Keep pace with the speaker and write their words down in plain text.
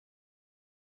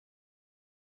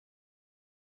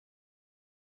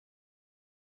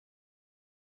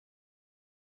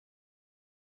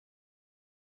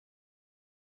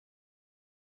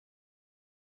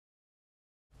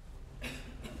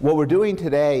What we're doing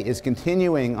today is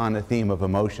continuing on the theme of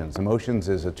emotions. Emotions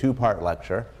is a two-part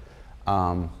lecture,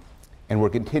 and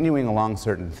we're continuing along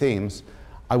certain themes.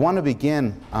 I want to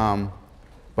begin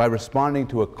by responding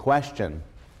to a question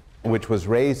which was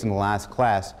raised in the last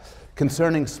class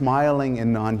concerning smiling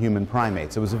in non-human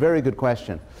primates. It was a very good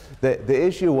question. The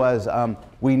issue was,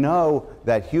 we know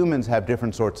that humans have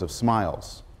different sorts of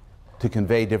smiles to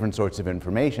convey different sorts of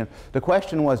information. The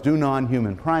question was, do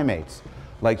non-human primates,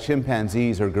 like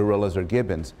chimpanzees or gorillas or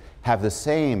gibbons, have the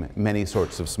same many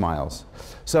sorts of smiles?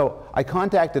 So I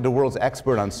contacted the world's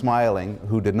expert on smiling,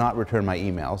 who did not return my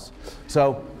emails.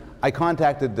 So I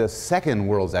contacted the second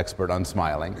world's expert on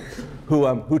smiling,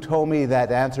 who told me that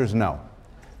the answer is no.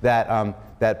 That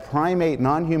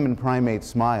non-human primate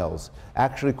smiles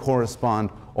actually correspond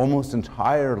almost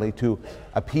entirely to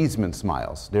appeasement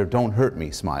smiles. They're don't hurt me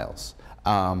smiles.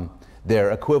 They're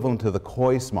equivalent to the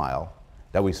coy smile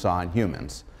that we saw in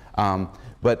humans.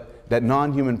 But that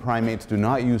non-human primates do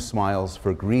not use smiles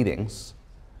for greetings.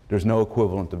 There's no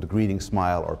equivalent of the greeting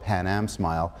smile or Pan Am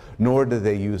smile, nor do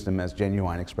they use them as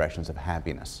genuine expressions of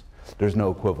happiness. There's no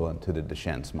equivalent to the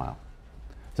Duchenne smile.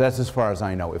 So that's as far as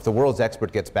I know. If the world's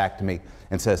expert gets back to me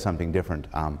and says something different,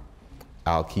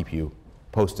 I'll keep you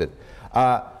posted.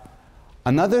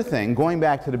 Another thing, going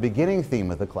back to the beginning theme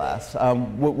of the class,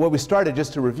 what we started,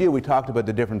 just to review, we talked about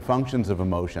the different functions of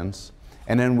emotions,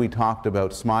 and then we talked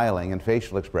about smiling and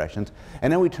facial expressions,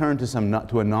 and then we turned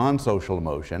to a non-social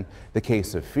emotion, the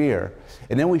case of fear,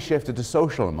 and then we shifted to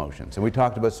social emotions, and we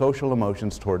talked about social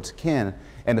emotions towards kin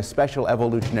and the special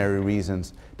evolutionary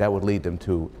reasons that would lead them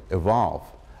to evolve.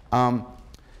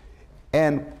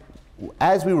 And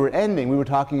as we were ending, we were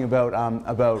talking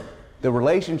about the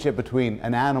relationship between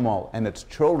an animal and its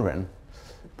children,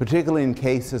 particularly in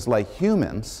cases like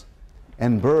humans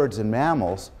and birds and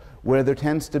mammals, where there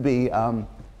tends to be a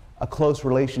close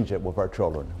relationship with our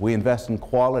children. We invest in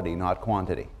quality, not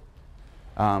quantity.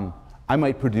 I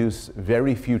might produce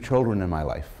very few children in my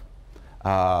life,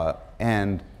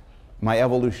 and my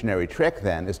evolutionary trick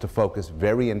then is to focus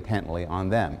very intently on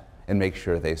them and make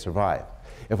sure they survive.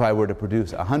 If I were to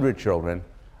produce 100 children,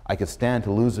 I could stand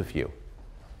to lose a few.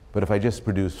 But if I just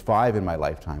produce 5 in my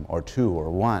lifetime, or 2 or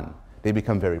 1, they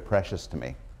become very precious to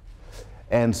me.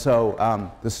 And so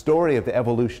the story of the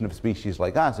evolution of species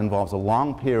like us involves a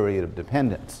long period of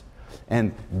dependence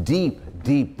and deep,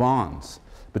 deep bonds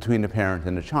between the parent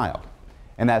and the child.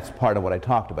 And that's part of what I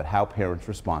talked about, how parents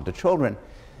respond to children.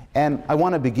 And I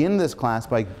want to begin this class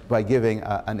by giving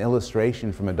an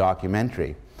illustration from a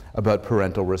documentary about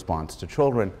parental response to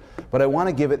children. But I want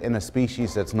to give it in a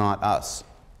species that's not us.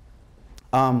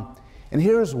 And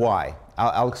here's why.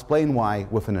 I'll explain why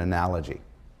with an analogy.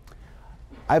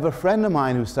 I have a friend of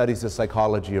mine who studies the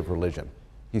psychology of religion.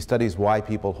 He studies why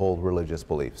people hold religious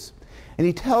beliefs. And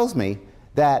he tells me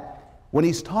that when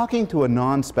he's talking to a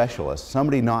non-specialist,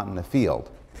 somebody not in the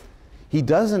field, he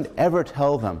doesn't ever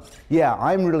tell them, yeah,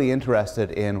 I'm really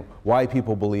interested in why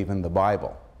people believe in the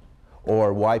Bible,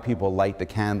 or why people light the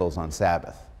candles on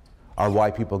Sabbath, or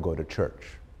why people go to church.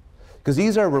 Because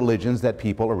these are religions that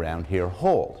people around here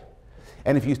hold.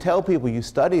 And if you tell people you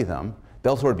study them,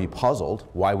 they'll sort of be puzzled.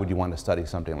 Why would you want to study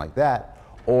something like that?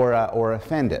 Or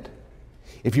offended.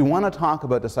 If you want to talk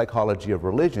about the psychology of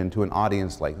religion to an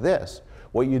audience like this,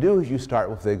 what you do is you start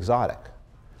with the exotic.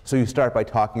 So you start by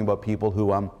talking about people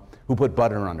who put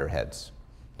butter on their heads.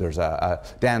 There's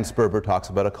Dan Sperber talks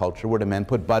about a culture where the men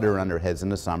put butter on their heads in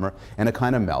the summer, and it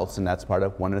kind of melts, and that's part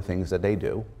of one of the things that they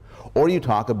do. Or you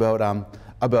talk about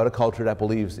a culture that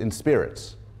believes in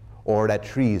spirits, or that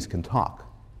trees can talk.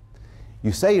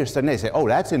 You say you're studying, they say, oh,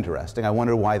 that's interesting, I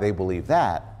wonder why they believe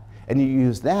that. And you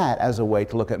use that as a way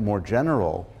to look at more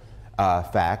general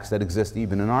facts that exist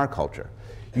even in our culture.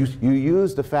 You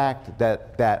use the fact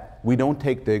that we don't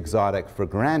take the exotic for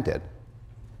granted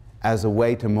as a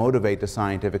way to motivate the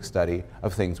scientific study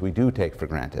of things we do take for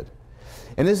granted.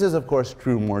 And this is, of course,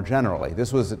 true more generally.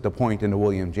 This was the point in the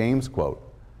William James quote,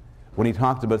 when he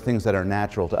talked about things that are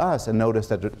natural to us and noticed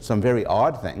that some very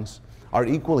odd things are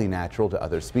equally natural to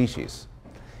other species.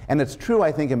 And it's true,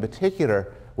 I think, in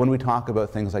particular, when we talk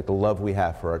about things like the love we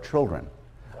have for our children.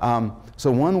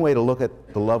 So one way to look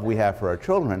at the love we have for our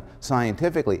children,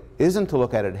 scientifically, isn't to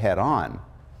look at it head on,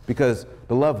 because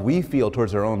the love we feel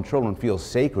towards our own children feels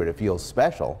sacred, it feels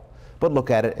special, but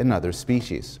look at it in other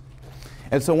species.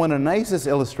 And so one of the nicest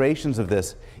illustrations of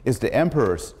this is the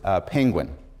emperor's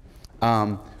penguin,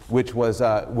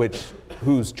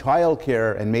 whose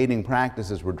childcare and mating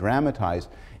practices were dramatized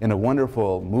in a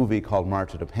wonderful movie called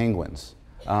March of the Penguins.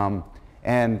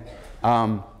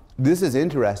 This is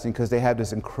interesting because they have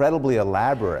this incredibly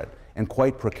elaborate and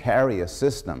quite precarious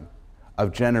system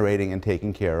of generating and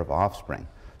taking care of offspring.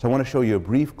 So I want to show you a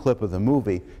brief clip of the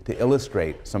movie to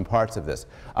illustrate some parts of this.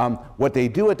 What they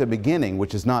do at the beginning,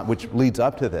 which leads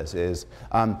up to this, is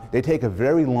they take a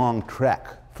very long trek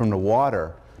from the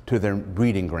water to their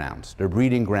breeding grounds. Their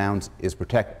breeding grounds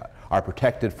are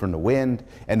protected from the wind,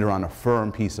 and they're on a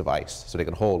firm piece of ice, so they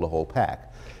can hold a whole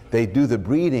pack. They do the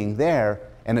breeding there,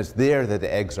 and it's there that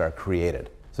the eggs are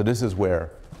created. So this is where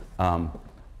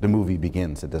the movie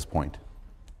begins at this point.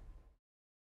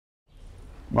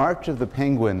 March of the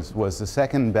Penguins was the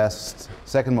second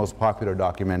most popular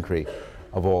documentary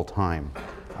of all time,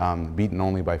 beaten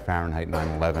only by Fahrenheit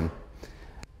 9/11.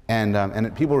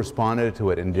 And people responded to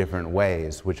it in different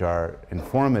ways, which are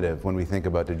informative when we think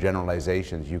about the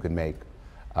generalizations you can make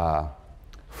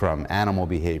from animal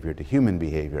behavior to human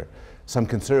behavior. Some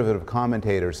conservative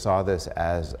commentators saw this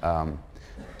as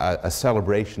a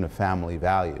celebration of family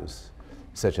values,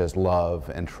 such as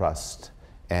love and trust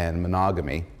and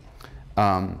monogamy.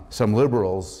 Some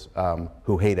liberals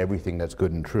who hate everything that's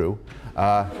good and true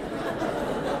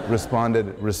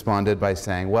responded by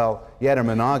saying, well, yeah, they're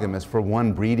monogamous for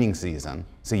one breeding season.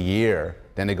 It's a year.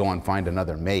 Then they go and find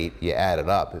another mate. You add it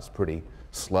up. It's pretty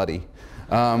slutty.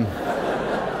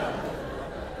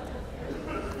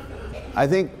 I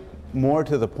think more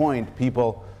to the point,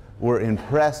 people were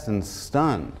impressed and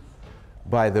stunned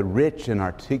by the rich and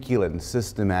articulate and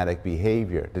systematic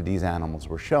behavior that these animals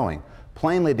were showing.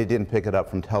 Plainly, they didn't pick it up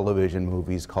from television,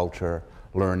 movies, culture,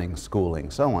 learning, schooling,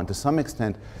 so on. To some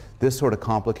extent, this sort of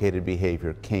complicated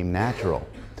behavior came natural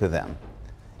to them.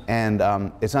 And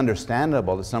it's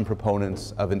understandable that some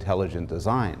proponents of intelligent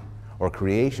design or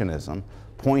creationism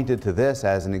pointed to this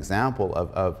as an example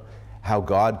of how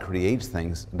God creates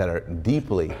things that are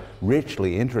deeply,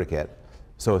 richly intricate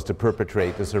so as to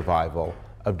perpetrate the survival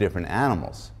of different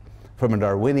animals. From a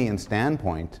Darwinian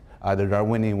standpoint, the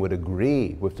Darwinian would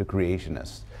agree with the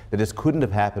creationists that this couldn't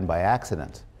have happened by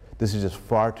accident. This is just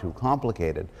far too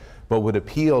complicated, but would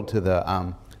appeal to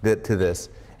this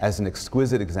as an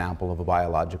exquisite example of a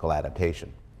biological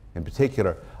adaptation. In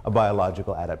particular, a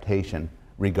biological adaptation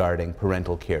regarding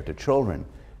parental care to children,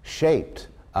 shaped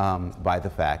by the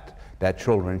fact that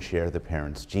children share the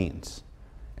parents' genes.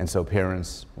 And so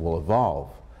parents will evolve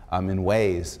in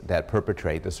ways that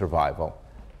perpetrate the survival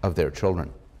of their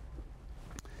children.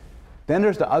 Then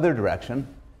there's the other direction,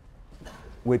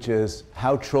 which is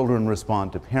how children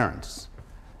respond to parents,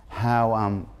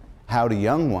 how the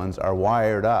young ones are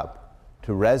wired up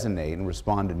to resonate and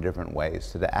respond in different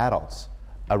ways to the adults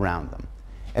around them.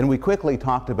 And we quickly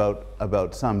talked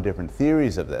about some different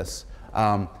theories of this,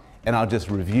 and I'll just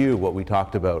review what we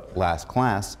talked about last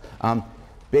class.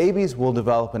 Babies will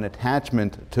develop an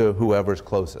attachment to whoever's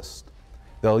closest.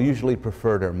 They'll usually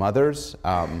prefer their mothers,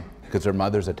 because their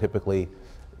mothers are typically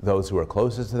those who are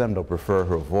closest to them. They'll prefer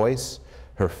her voice,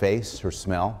 her face, her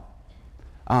smell.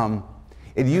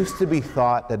 It used to be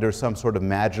thought that there's some sort of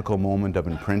magical moment of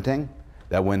imprinting,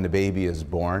 that when the baby is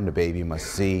born, the baby must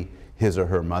see his or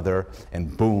her mother,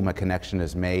 and boom, a connection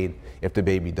is made. If the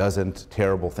baby doesn't,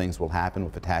 terrible things will happen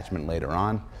with attachment later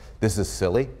on. This is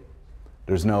silly.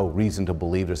 There's no reason to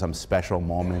believe there's some special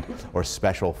moment or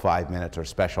special 5 minutes or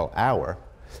special hour.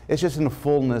 It's just in the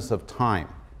fullness of time,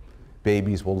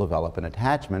 babies will develop an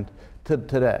attachment to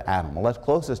the animal that's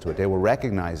closest to it. They will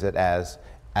recognize it as,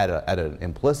 at an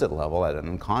implicit level, at an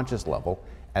unconscious level,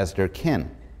 as their kin.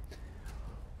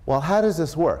 Well, how does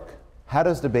this work? How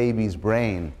does the baby's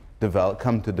brain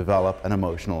come to develop an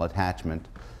emotional attachment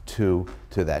to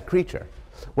that creature?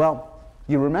 Well,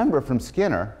 you remember from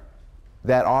Skinner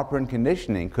that operant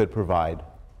conditioning could provide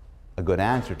a good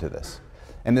answer to this.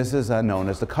 And this is known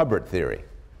as the cupboard theory,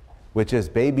 which is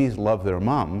babies love their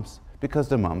moms because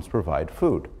the moms provide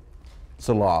food. It's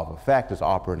a law of effect, it's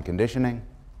operant conditioning.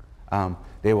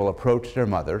 They will approach their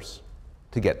mothers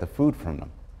to get the food from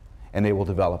them. And they will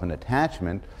develop an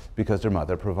attachment because their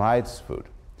mother provides food.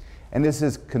 And this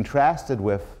is contrasted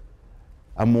with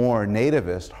a more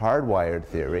nativist, hardwired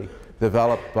theory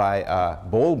developed by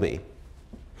Bowlby,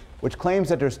 which claims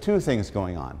that there's two things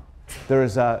going on. There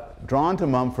is drawn to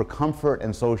mom for comfort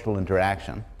and social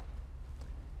interaction,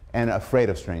 and afraid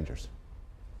of strangers.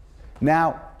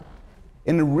 Now,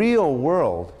 in the real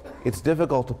world, it's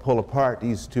difficult to pull apart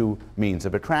these two means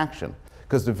of attraction,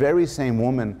 because the very same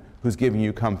woman who's giving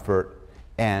you comfort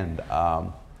and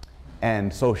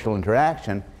social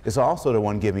interaction is also the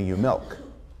one giving you milk.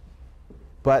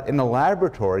 But in the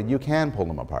laboratory, you can pull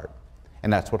them apart.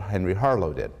 And that's what Henry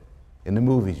Harlow did in the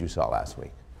movies you saw last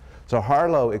week. So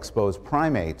Harlow exposed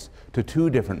primates to two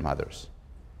different mothers.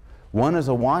 One is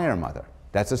a wire mother.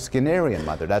 That's a Skinnerian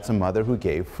mother. That's a mother who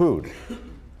gave food.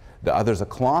 The other's a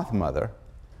cloth mother.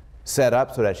 set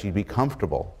up so that she'd be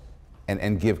comfortable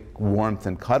and give warmth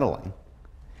and cuddling.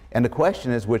 And the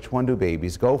question is, which one do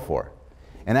babies go for?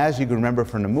 And as you can remember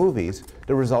from the movies,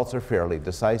 the results are fairly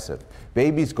decisive.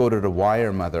 Babies go to the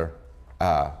wire mother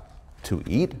to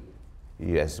eat.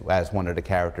 As one of the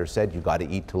characters said, you got to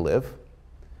eat to live.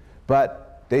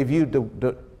 But they viewed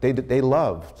they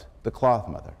loved the cloth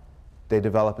mother. They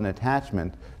develop an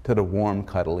attachment to the warm,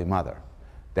 cuddly mother.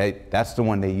 That's the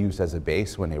one they used as a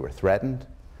base when they were threatened.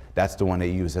 That's the one they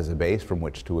used as a base from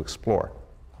which to explore.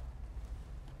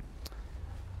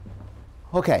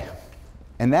 Okay,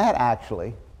 and that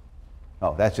actually,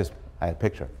 oh, that's just, I had a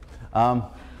picture.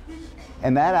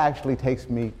 And that actually takes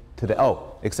me to the,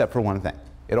 oh, except for one thing.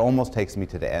 It almost takes me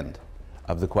to the end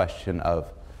of the question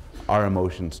of our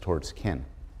emotions towards kin.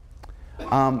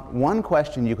 One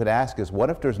question you could ask is, what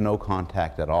if there's no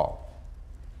contact at all?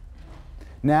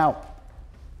 Now,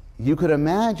 you could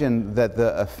imagine that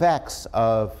the effects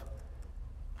of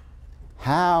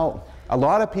how, a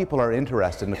lot of people are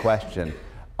interested in the question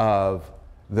of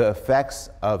the effects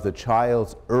of the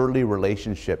child's early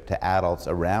relationship to adults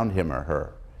around him or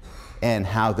her and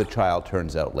how the child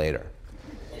turns out later.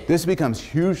 This becomes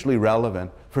hugely relevant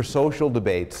for social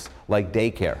debates like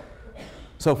daycare.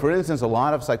 So for instance, a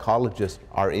lot of psychologists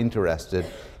are interested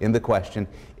in the question,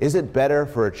 is it better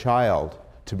for a child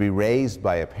to be raised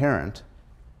by a parent,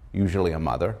 usually a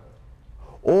mother,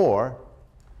 or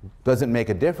does it make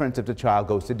a difference if the child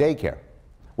goes to daycare?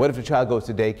 What if the child goes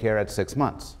to daycare at 6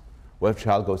 months? What if the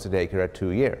child goes to daycare at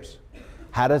 2 years?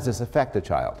 How does this affect the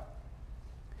child?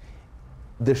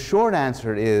 The short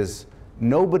answer is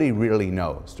nobody really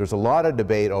knows. There's a lot of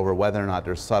debate over whether or not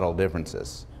there's subtle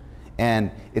differences.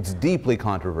 And it's deeply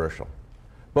controversial.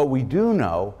 But we do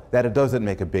know that it doesn't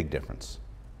make a big difference.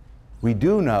 We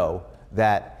do know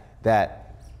that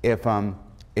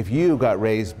if you got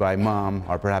raised by mom,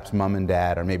 or perhaps mom and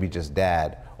dad, or maybe just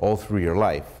dad, all through your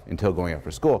life until going out for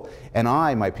school, and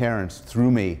my parents threw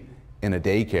me in a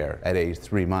daycare at age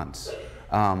 3 months,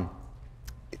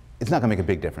 it's not going to make a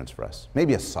big difference for us.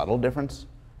 Maybe a subtle difference,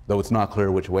 though it's not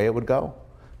clear which way it would go,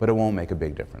 but it won't make a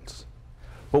big difference.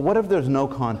 But what if there's no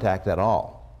contact at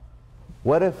all?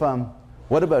 What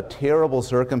about terrible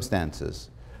circumstances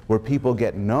where people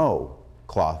get no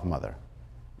cloth mother?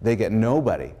 They get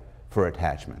nobody for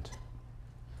attachment.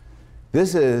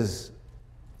 This is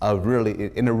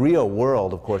in the real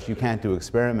world, of course, you can't do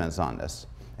experiments on this.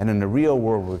 And in the real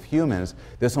world with humans,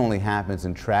 this only happens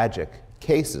in tragic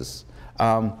cases.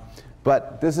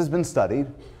 But this has been studied.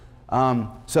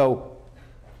 So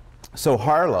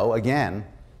Harlow, again,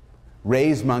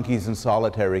 raised monkeys in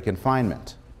solitary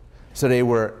confinement. So they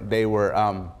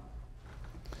were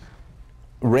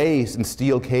raised in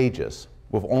steel cages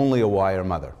with only a wire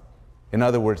mother. In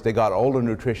other words, they got all the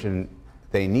nutrition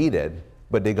they needed,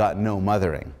 but they got no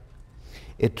mothering.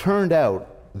 It turned out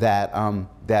that,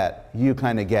 that you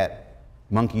kind of get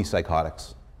monkey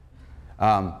psychotics.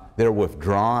 They're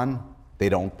withdrawn, they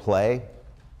don't play,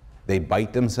 they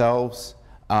bite themselves,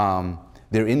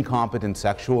 they're incompetent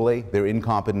sexually, they're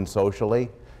incompetent socially,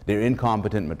 they're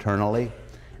incompetent maternally.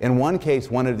 In one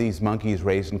case, one of these monkeys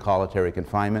raised in solitary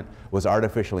confinement was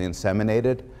artificially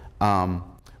inseminated.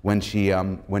 When she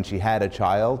had a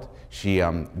child, she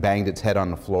banged its head on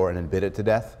the floor and then bit it to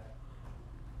death.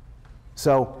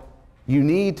 So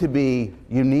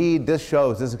this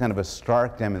shows, this is kind of a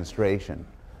stark demonstration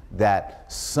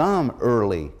that some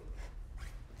early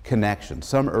connection,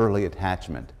 some early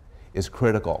attachment is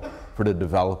critical for the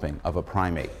developing of a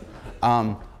primate.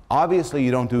 Obviously,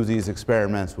 you don't do these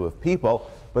experiments with people,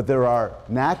 but there are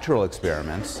natural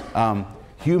experiments.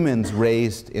 Humans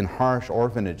raised in harsh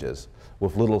orphanages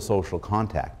with little social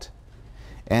contact.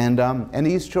 And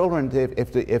these children,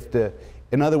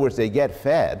 in other words, they get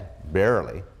fed,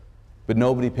 barely, but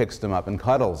nobody picks them up and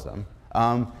cuddles them.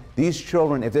 These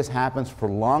children, if this happens for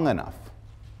long enough,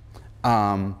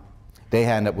 they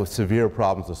end up with severe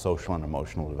problems of social and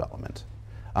emotional development.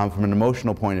 From an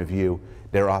emotional point of view,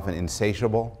 they're often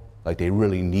insatiable, like they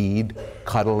really need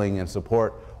cuddling and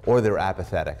support, or they're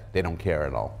apathetic, they don't care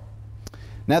at all.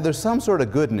 Now there's some sort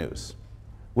of good news,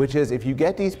 which is if you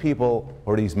get these people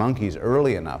or these monkeys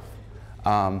early enough,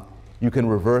 you can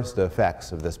reverse the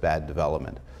effects of this bad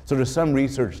development. So there's some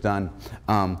research done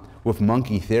with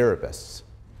monkey therapists.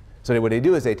 So what they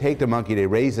do is they take the monkey, they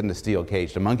raise it in a steel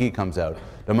cage, the monkey comes out,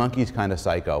 the monkey's kind of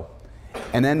psycho,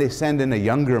 and then they send in a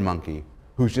younger monkey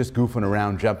who's just goofing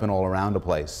around, jumping all around the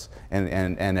place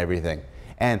and everything.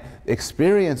 And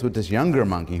experience with this younger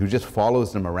monkey who just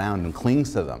follows them around and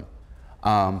clings to them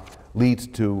leads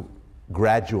to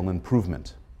gradual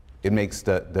improvement. It makes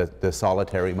the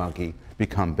solitary monkey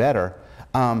become better.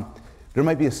 There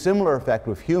might be a similar effect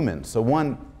with humans. So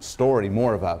one story,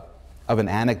 more of an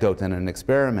anecdote than an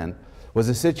experiment, was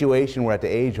a situation where at the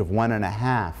age of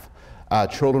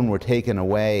 1.5, children were taken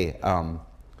away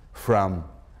from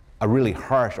a really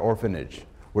harsh orphanage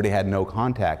where they had no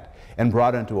contact and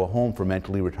brought into a home for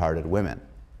mentally retarded women,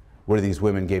 where these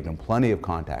women gave them plenty of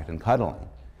contact and cuddling,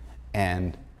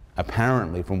 and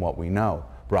apparently, from what we know,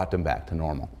 brought them back to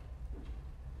normal.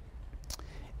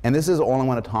 And this is all I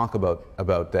want to talk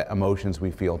about the emotions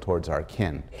we feel towards our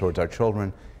kin, towards our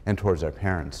children, and towards our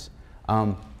parents.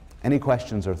 Any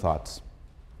questions or thoughts?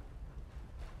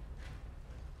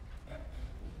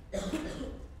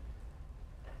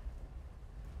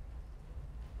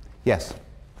 Yes? Do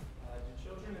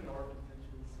children in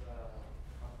orphanages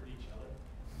comfort each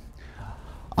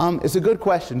other? It's a good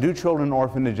question. Do children in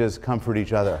orphanages comfort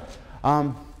each other?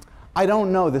 I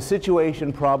don't know. The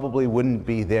situation probably wouldn't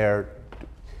be there.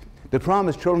 The problem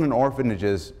is children in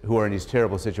orphanages who are in these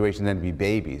terrible situations tend to be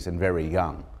babies and very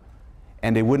young.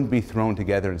 And they wouldn't be thrown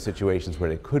together in situations where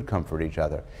they could comfort each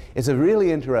other. It's a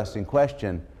really interesting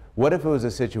question. What if it was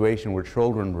a situation where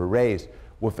children were raised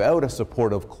without a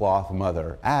supportive cloth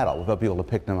mother adult, without people to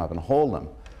pick them up and hold them,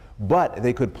 but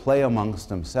they could play amongst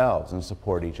themselves and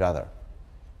support each other?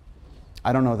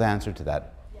 I don't know the answer to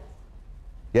that. Yes.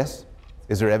 Yes?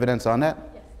 Is there evidence on that?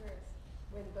 Yes, there is.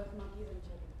 With both monkeys and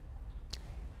children.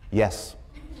 Yes.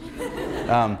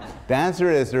 The answer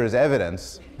is there is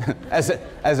evidence, as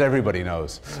everybody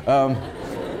knows,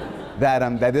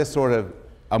 that this sort of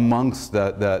amongst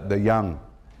the young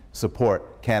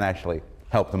support can actually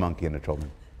help the monkey and the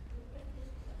children.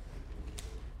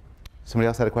 Somebody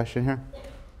else had a question here?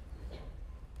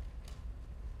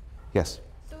 Yes?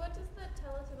 So what does that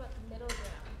tell us about the middle ground?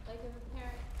 Like if a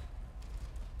parent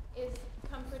is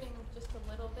comforting just a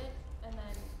little bit and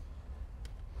then,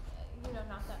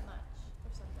 not that much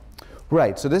or something.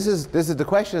 Right, so this is the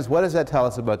question is, what does that tell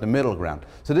us about the middle ground?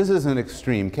 So this is an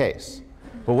extreme case.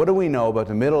 But what do we know about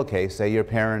the middle case? Say your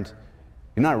parent,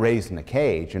 you're not raised in a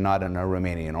cage, you're not in a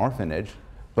Romanian orphanage,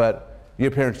 but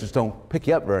your parents just don't pick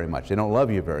you up very much, they don't love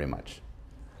you very much.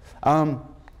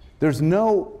 There's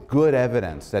no good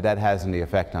evidence that that has any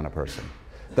effect on a person.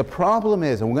 The problem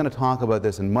is, and we're going to talk about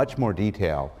this in much more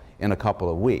detail in a couple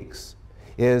of weeks,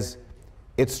 is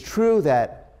it's true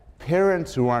that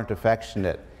parents who aren't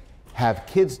affectionate have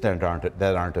kids that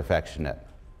aren't affectionate.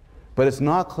 But it's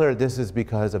not clear this is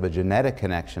because of a genetic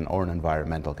connection or an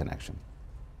environmental connection.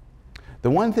 The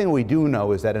one thing we do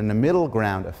know is that in the middle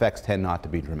ground, effects tend not to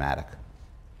be dramatic.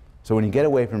 So when you get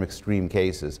away from extreme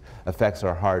cases, effects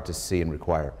are hard to see and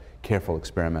require careful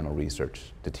experimental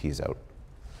research to tease out.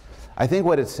 I think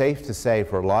what it's safe to say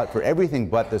for everything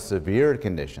but the severe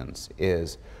conditions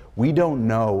is we don't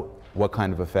know what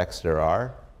kind of effects there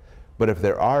are, but if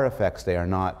there are effects, they are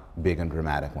not big and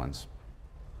dramatic ones.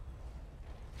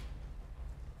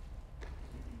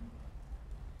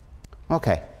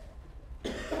 Okay.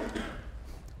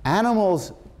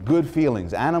 Animals' good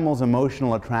feelings, animals'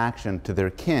 emotional attraction to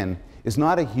their kin is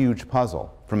not a huge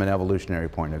puzzle from an evolutionary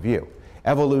point of view.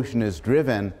 Evolution is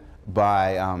driven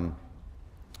by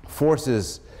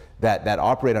forces that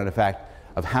operate on the fact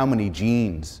of how many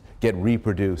genes get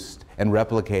reproduced and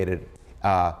replicated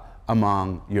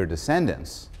among your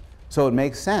descendants. So it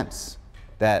makes sense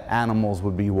that animals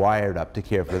would be wired up to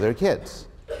care for their kids.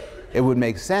 It would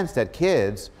make sense that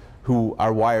kids who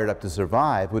are wired up to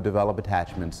survive would develop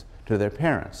attachments to their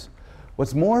parents.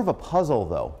 What's more of a puzzle,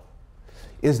 though,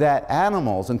 is that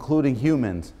animals, including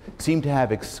humans, seem to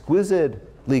have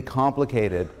exquisitely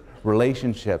complicated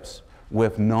relationships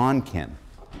with non-kin.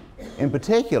 In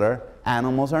particular,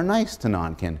 animals are nice to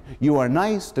non-kin. You are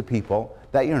nice to people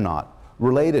that you're not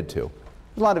related to.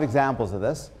 There's a lot of examples of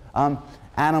this.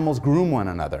 Animals groom one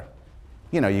another.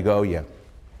 You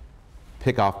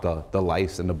pick off the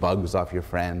lice and the bugs off your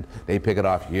friend. They pick it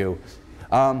off you.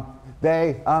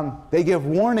 They give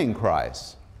warning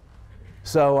cries.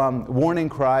 So warning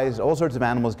cries, all sorts of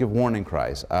animals give warning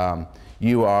cries.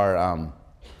 You are,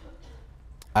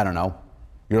 I don't know,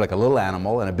 you're like a little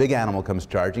animal and a big animal comes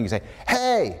charging. You say,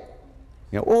 hey!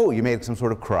 Oh, you made some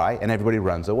sort of cry and everybody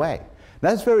runs away.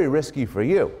 That's very risky for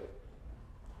you.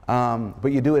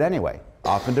 But you do it anyway,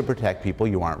 often to protect people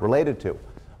you aren't related to.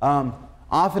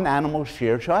 Often animals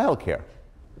share childcare.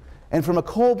 And from a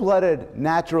cold-blooded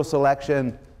natural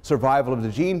selection, survival of the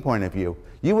gene point of view,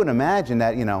 you would imagine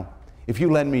that, if you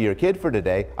lend me your kid for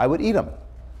today, I would eat him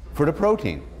for the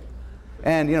protein.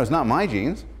 And, it's not my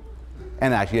genes.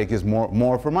 And actually, it gives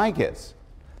more for my kids.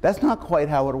 That's not quite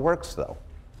how it works, though.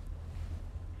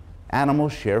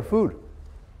 Animals share food.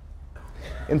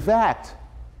 In fact,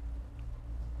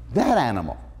 that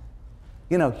animal,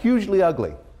 hugely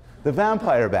ugly, The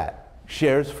vampire bat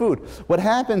shares food. What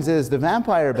happens is the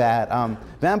vampire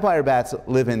bats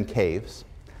live in caves,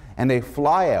 and they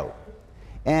fly out.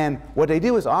 And what they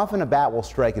do is often a bat will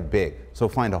strike it big. So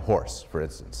find a horse, for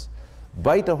instance.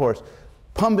 Bite the horse,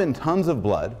 pump in tons of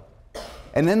blood,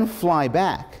 and then fly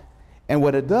back. And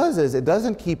what it does is it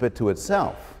doesn't keep it to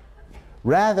itself.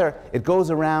 Rather, it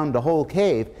goes around the whole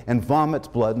cave and vomits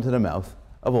blood into the mouth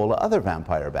of all the other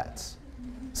vampire bats.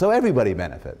 So everybody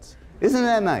benefits. Isn't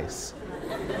that nice?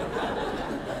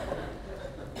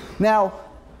 Now,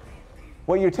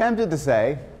 what you're tempted to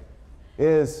say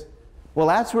is, well,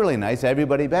 that's really nice,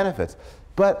 everybody benefits.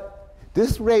 But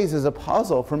this raises a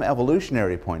puzzle from an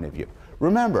evolutionary point of view.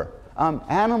 Remember,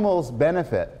 animals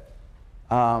benefit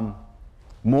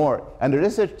more. Under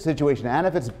this situation,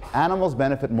 animals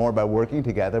benefit more by working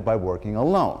together, by working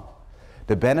alone.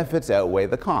 The benefits outweigh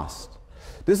the cost.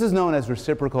 This is known as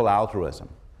reciprocal altruism,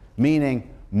 meaning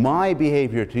my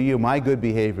behavior to you, my good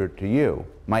behavior to you,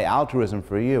 my altruism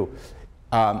for you,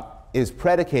 is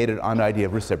predicated on the idea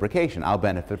of reciprocation. I'll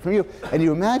benefit from you. And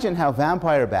you imagine how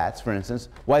vampire bats, for instance,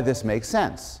 why this makes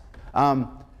sense.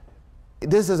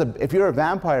 If you're a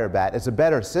vampire bat, it's a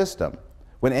better system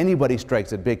when anybody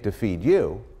strikes it big to feed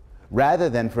you, rather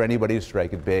than for anybody to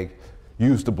strike it big,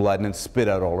 use the blood, and then spit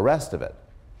out all the rest of it.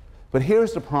 But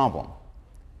here's the problem.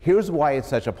 Here's why it's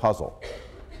such a puzzle.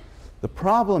 The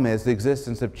problem is the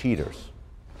existence of cheaters.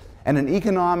 And in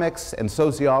economics and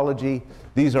sociology,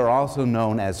 these are also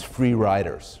known as free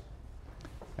riders.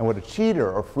 And what a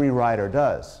cheater or free rider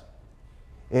does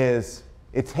is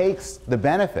it takes the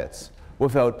benefits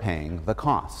without paying the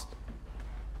cost.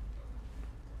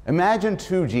 Imagine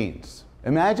two genes.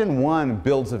 Imagine one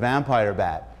builds a vampire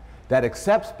bat that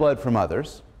accepts blood from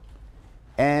others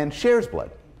and shares blood.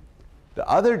 The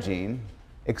other gene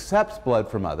accepts blood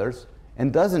from others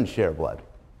and doesn't share blood.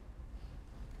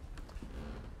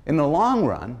 In the long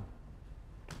run,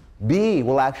 B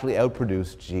will actually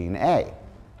outproduce gene A.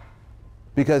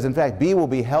 Because in fact, B will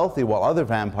be healthy while other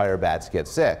vampire bats get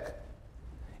sick.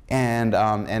 And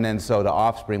then so the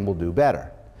offspring will do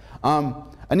better.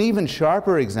 An even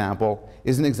sharper example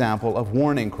is an example of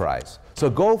warning cries. So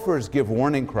gophers give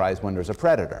warning cries when there's a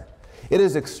predator. It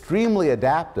is extremely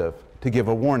adaptive to give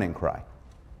a warning cry.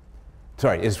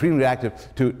 Sorry, it's extremely active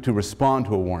to respond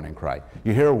to a warning cry.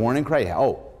 You hear a warning cry,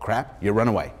 oh crap, you run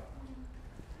away.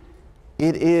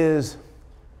 It is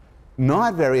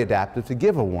not very adaptive to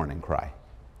give a warning cry.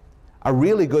 A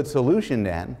really good solution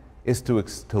then is to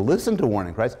listen to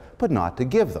warning cries, but not to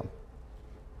give them.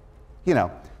 You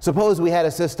know, suppose we had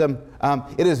a system,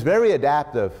 it is very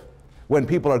adaptive when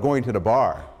people are going to the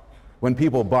bar, when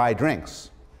people buy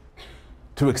drinks,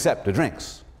 to accept the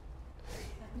drinks.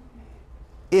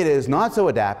 It is not so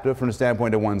adaptive from the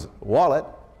standpoint of one's wallet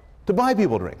to buy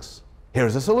people drinks.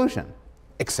 Here's a solution.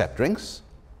 Accept drinks,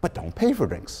 but don't pay for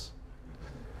drinks.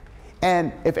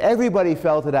 And if everybody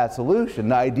fell to that solution,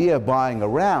 the idea of buying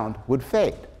around would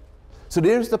fade. So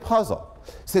there's the puzzle.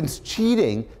 Since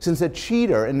a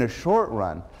cheater in the short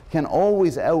run can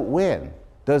always outwin,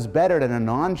 does better than a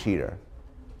non-cheater,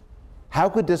 how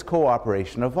could this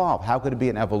cooperation evolve? How could it be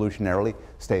an evolutionarily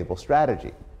stable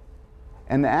strategy?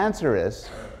 And the answer is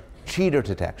cheater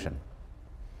detection.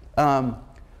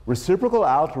 Reciprocal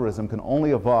altruism can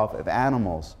only evolve if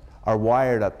animals are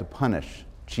wired up to punish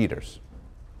cheaters.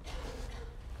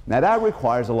 Now that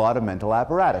requires a lot of mental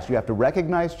apparatus. You have to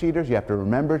recognize cheaters, you have to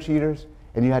remember cheaters,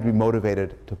 and you have to be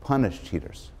motivated to punish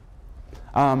cheaters.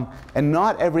 And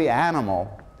not every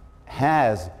animal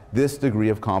has this degree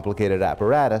of complicated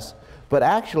apparatus, but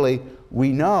actually we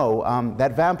know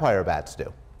that vampire bats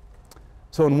do.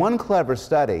 So in one clever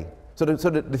study,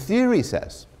 the theory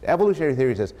says, evolutionary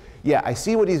theory says, yeah, I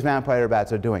see what these vampire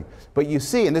bats are doing, but you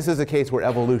see, and this is a case where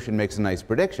evolution makes a nice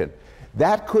prediction,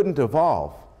 that couldn't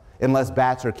evolve unless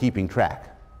bats are keeping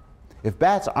track. If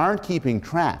bats aren't keeping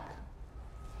track,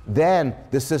 then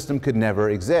the system could never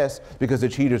exist because the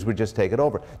cheaters would just take it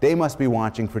over. They must be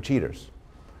watching for cheaters.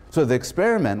 So the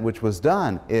experiment which was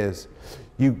done is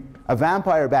a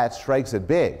vampire bat strikes it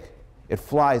big, it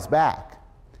flies back,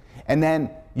 and then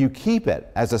you keep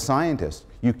it, as a scientist,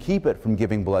 you keep it from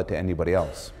giving blood to anybody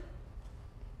else.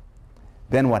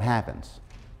 Then what happens?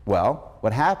 Well,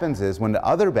 what happens is when the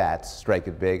other bats strike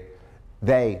it big,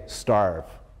 they starve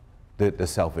the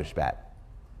selfish bat.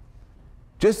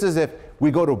 Just as if we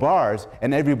go to bars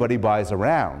and everybody buys a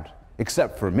round,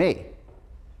 except for me.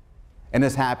 And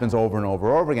this happens over and over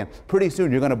and over again. Pretty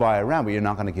soon you're going to buy a round, but you're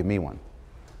not going to give me one.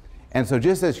 And so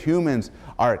just as humans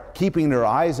are keeping their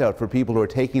eyes out for people who are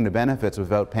taking the benefits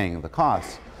without paying the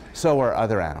costs, so are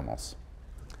other animals.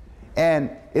 And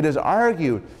it is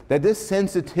argued that this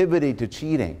sensitivity to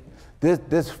cheating,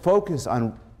 this focus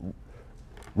on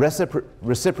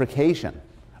reciprocation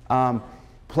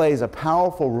plays a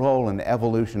powerful role in the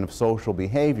evolution of social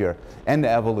behavior and the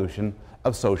evolution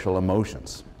of social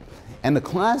emotions. And the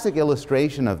classic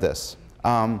illustration of this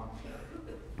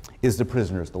is the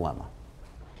prisoner's dilemma.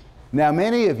 Now,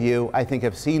 many of you, I think,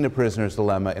 have seen the prisoner's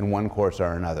dilemma in one course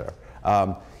or another.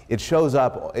 It shows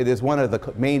up, it is one of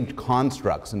the main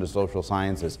constructs in the social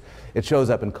sciences. It shows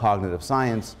up in cognitive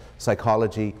science,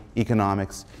 psychology,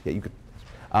 economics. Yeah, you could,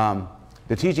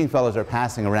 the teaching fellows are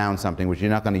passing around something which you're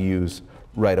not going to use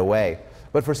right away.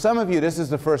 But for some of you, this is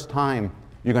the first time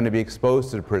you're going to be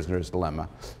exposed to the prisoner's dilemma.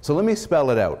 So let me spell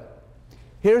it out.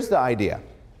 Here's the idea.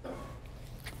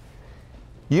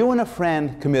 You and a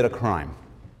friend commit a crime.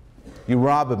 You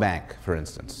rob a bank, for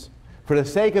instance. For the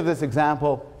sake of this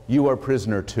example, you are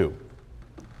prisoner 2.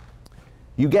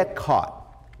 You get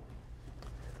caught.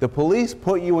 The police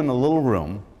put you in a little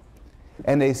room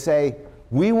and they say,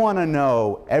 we want to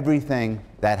know everything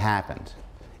that happened.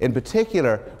 In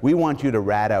particular, we want you to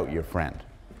rat out your friend.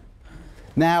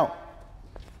 Now,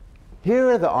 here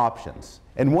are the options.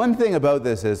 And one thing about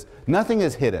this is nothing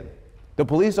is hidden. The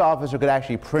police officer could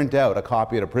actually print out a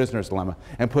copy of the prisoner's dilemma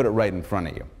and put it right in front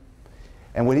of you.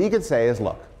 And what he could say is,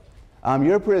 look,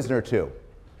 you're a prisoner 2.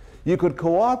 You could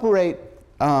cooperate,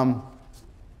 you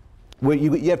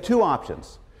have 2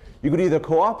 options. You could either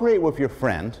cooperate with your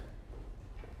friend,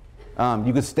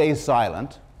 you could stay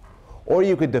silent, or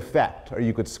you could defect, or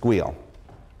you could squeal.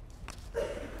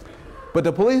 But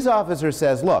the police officer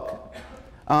says, look,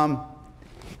 let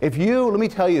me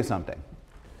tell you something.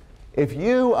 If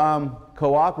you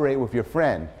cooperate with your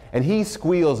friend and he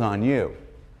squeals on you,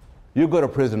 you'll go to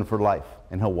prison for life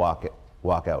and he'll walk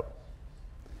out.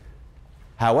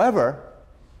 However,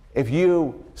 if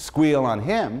you squeal on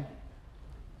him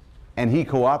and he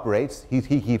cooperates, he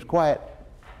keeps quiet,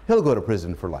 he'll go to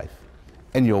prison for life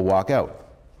and you'll walk out.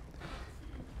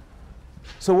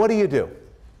 So what do you do?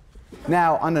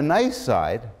 Now, on the nice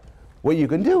side, what you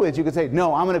can do is you can say,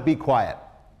 no, I'm going to be quiet.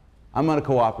 I'm going to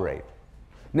cooperate.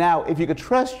 Now, if you could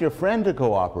trust your friend to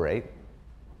cooperate,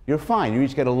 you're fine. You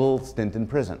each get a little stint in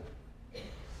prison.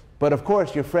 But of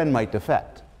course, your friend might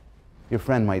defect. Your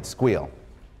friend might squeal.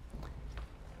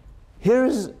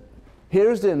 Here's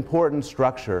the important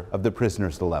structure of the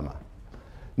prisoner's dilemma.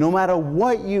 No matter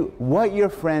what your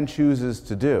friend chooses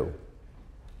to do,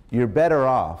 you're better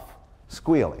off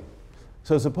squealing.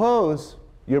 So suppose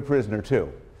you're prisoner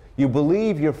 2. You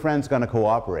believe your friend's going to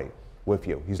cooperate with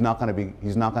you. He's not going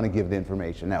to give the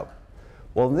information out.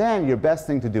 Well, then your best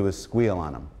thing to do is squeal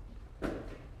on him.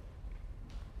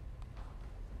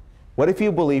 What if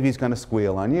you believe he's going to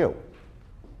squeal on you?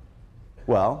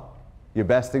 Well, your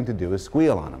best thing to do is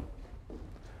squeal on him.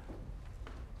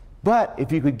 But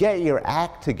if you could get your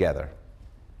act together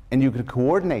and you could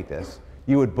coordinate this,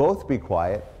 you would both be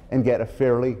quiet and get a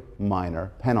fairly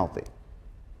minor penalty.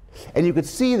 And you could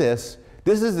see this.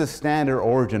 This is the standard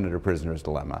origin of the prisoner's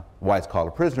dilemma, why it's called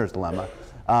a prisoner's dilemma.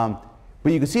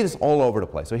 But you can see this all over the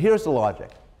place. So here's the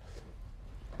logic.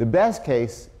 The best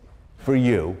case for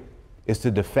you is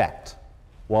to defect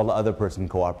while the other person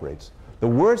cooperates. The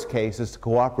worst case is to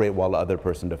cooperate while the other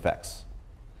person defects.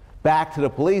 Back to the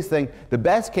police thing, the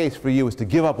best case for you is to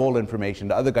give up all information,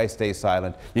 the other guy stays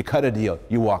silent, you cut a deal,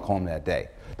 you walk home that day.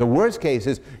 The worst case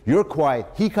is you're quiet,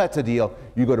 he cuts a deal,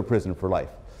 you go to prison for life.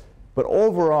 But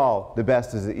overall, the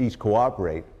best is that each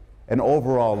cooperate, and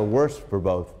overall, the worst for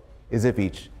both is if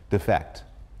each defect.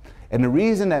 And the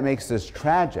reason that makes this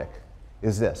tragic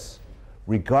is this.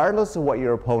 Regardless of what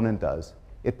your opponent does,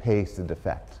 it pays to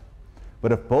defect.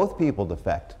 But if both people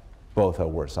defect, both are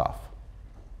worse off.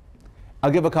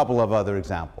 I'll give a couple of other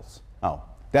examples. Oh,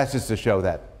 that's just to show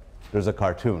that there's a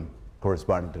cartoon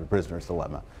corresponding to the prisoner's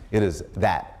dilemma. It is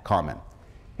that common.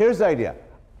 Here's the idea.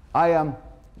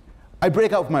 I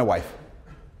break up with my wife.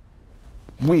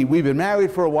 We've been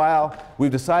married for a while.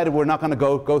 We've decided we're not going to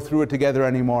go through it together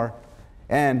anymore.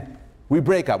 And we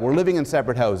break up. We're living in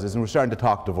separate houses, and we're starting to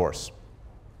talk divorce.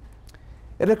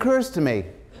 It occurs to me,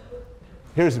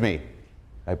 here's me.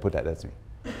 I put that, that's me.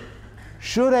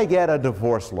 Should I get a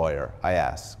divorce lawyer, I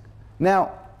ask.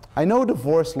 Now, I know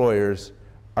divorce lawyers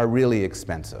are really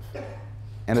expensive,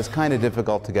 and it's kind of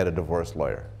difficult to get a divorce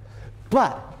lawyer.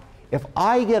 But if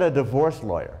I get a divorce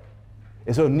lawyer,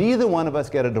 and so neither one of us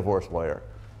get a divorce lawyer,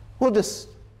 we'll just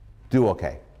do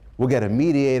okay. We'll get a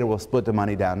mediator, we'll split the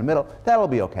money down the middle, that'll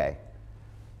be okay.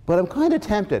 But I'm kind of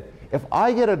tempted, if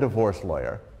I get a divorce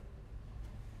lawyer,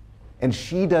 and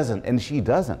she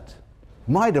doesn't,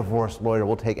 my divorce lawyer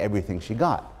will take everything she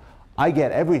got. I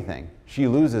get everything, she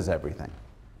loses everything.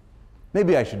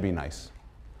 Maybe I should be nice.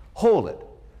 Hold it.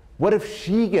 What if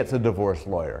she gets a divorce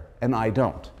lawyer and I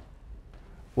don't?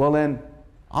 Well, then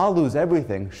I'll lose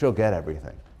everything, she'll get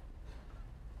everything.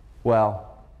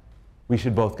 Well, we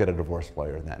should both get a divorce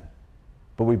lawyer then.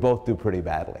 But we both do pretty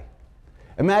badly.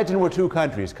 Imagine we're two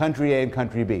countries, country A and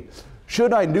country B.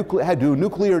 Should I do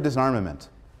nuclear disarmament?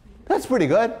 That's pretty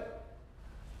good.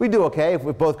 We do okay if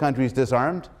both countries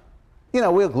disarmed. You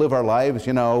know, we'll live our lives,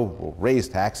 you know, we'll raise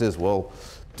taxes, we'll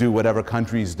do whatever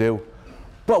countries do.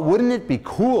 But wouldn't it be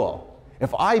cool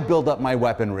if I build up my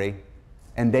weaponry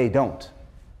and they don't?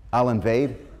 I'll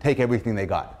invade, take everything they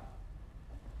got.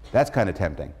 That's kind of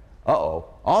tempting. Uh-oh.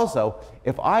 Also,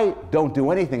 if I don't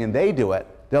do anything and they do it,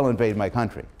 they'll invade my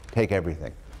country, take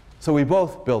everything. So we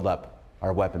both build up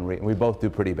our weaponry, and we both do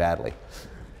pretty badly.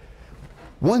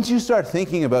 Once you start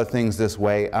thinking about things this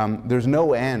way, there's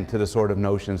no end to the sort of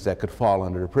notions that could fall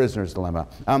under a prisoner's dilemma.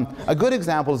 A good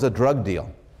example is a drug deal.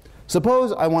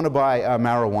 Suppose I want to buy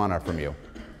marijuana from you,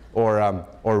 or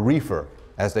reefer,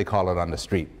 as they call it on the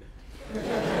street.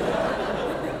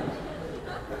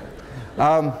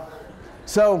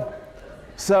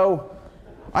 So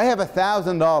I have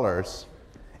 $1,000,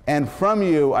 and from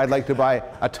you I'd like to buy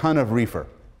a ton of reefer.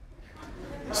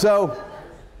 So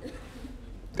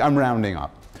I'm rounding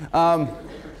up.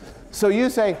 So you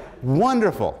say,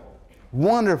 wonderful,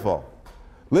 wonderful.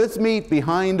 Let's meet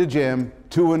behind the gym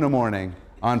 2 in the morning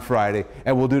on Friday,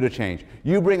 and we'll do the change.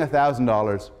 You bring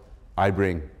 $1,000, I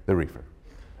bring the reefer.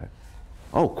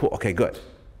 Oh, cool. Okay, good.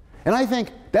 And I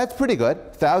think that's pretty good.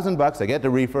 $1,000, I get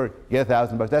the reefer, you get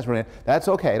 $1,000. That's brilliant. That's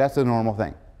okay. That's a normal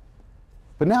thing.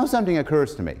 But now something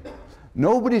occurs to me.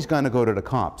 Nobody's going to go to the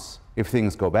cops if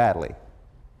things go badly.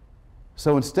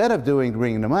 So instead of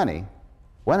bringing the money,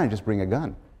 why don't I just bring a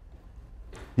gun?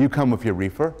 You come with your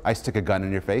reefer, I stick a gun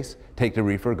in your face, take the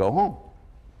reefer, go home.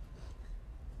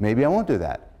 Maybe I won't do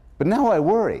that. But now I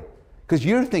worry, because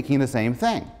you're thinking the same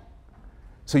thing.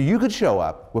 So you could show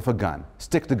up with a gun,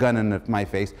 stick the gun in my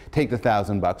face, take the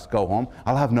 $1,000, go home.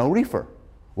 I'll have no reefer.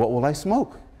 What will I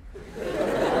smoke?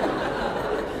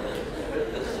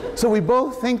 So we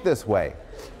both think this way.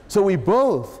 So we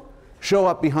both show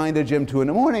up behind a gym 2 in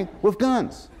the morning with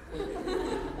guns.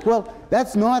 Well,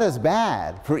 that's not as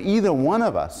bad for either one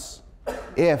of us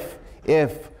if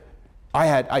you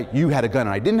had a gun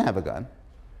and I didn't have a gun.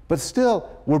 But still,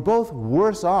 we're both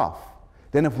worse off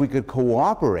than if we could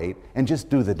cooperate and just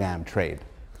do the damn trade.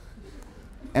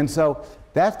 And so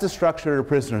that's the structure of the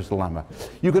prisoner's dilemma.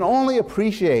 You can only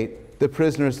appreciate the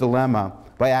prisoner's dilemma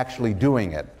by actually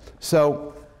doing it.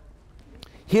 So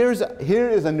here is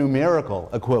a numerical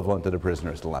equivalent to the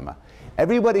prisoner's dilemma.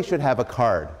 Everybody should have a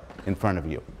card in front of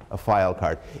you, a file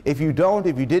card. If you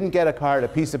didn't get a card, a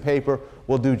piece of paper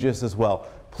will do just as well.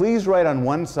 Please write on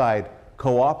one side,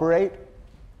 cooperate,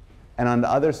 and on the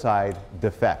other side,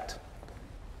 defect.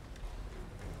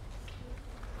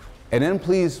 And then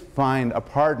please find a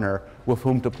partner with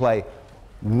whom to play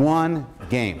one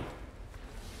game.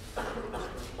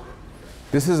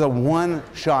 This is a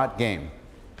one-shot game.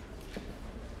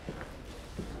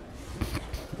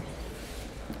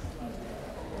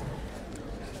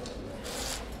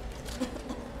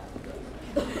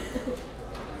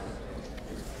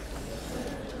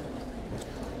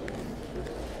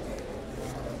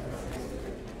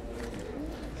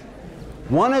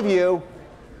 One of you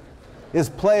is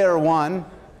player 1.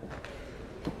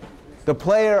 The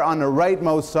player on the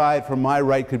rightmost side from my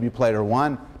right could be player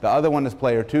 1. The other one is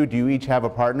player 2. Do you each have a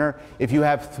partner? If you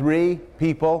have 3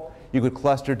 people, you could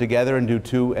cluster together and do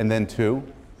 2 and then 2.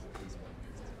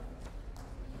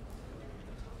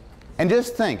 And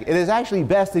just think, it is actually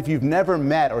best if you've never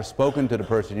met or spoken to the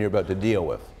person you're about to deal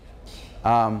with.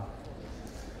 And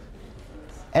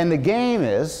the game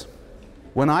is,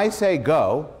 when I say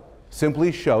go,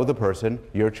 simply show the person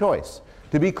your choice.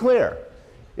 To be clear,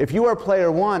 if you are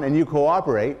player 1 and you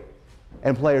cooperate,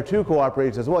 and player 2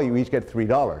 cooperates as well, you each get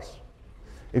 $3.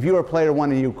 If you are player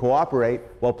 1 and you cooperate,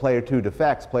 while player 2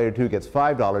 defects, player 2 gets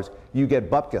 $5, you get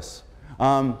bupkis.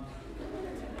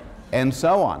 And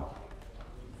so on.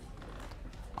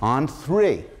 On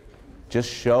 3, just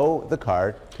show the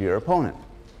card to your opponent,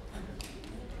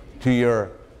 to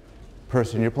your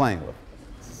person you're playing with.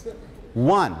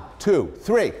 1, 2,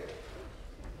 3.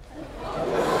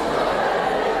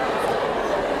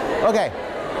 Okay.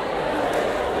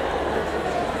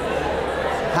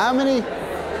 How many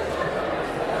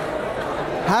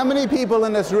people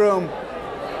in this room,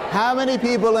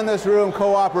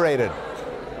 cooperated?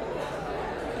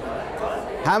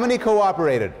 How many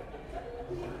cooperated?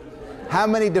 How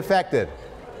many defected?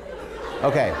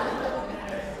 Okay.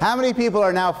 How many people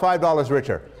are now $5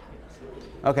 richer?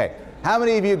 Okay. How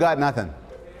many of you got nothing?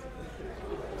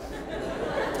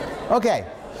 Okay.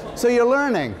 So you're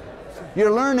learning.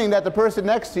 You're learning that the person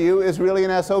next to you is really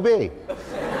an SOB.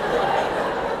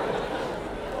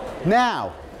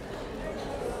 Now,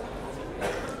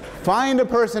 find a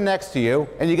person next to you,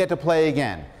 and you get to play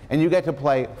again. And you get to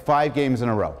play 5 games in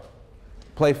a row.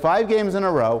 Play 5 games in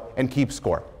a row and keep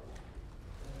score.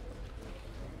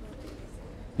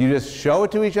 You just show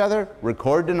it to each other,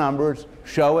 record the numbers,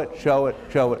 show it, show it,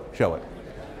 show it, show it.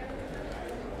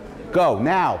 Go,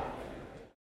 now.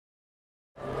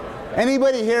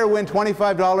 Anybody here win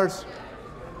 $25?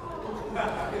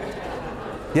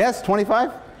 Yes,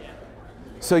 25? Yeah.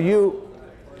 So you...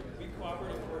 We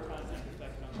cooperative 4 times and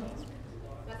perfection on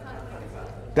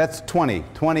offspring. That's 20,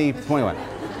 21.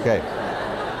 Okay.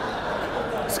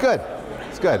 It's good.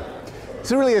 It's good.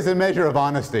 This really is a measure of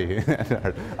honesty.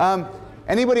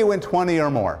 Anybody win 20 or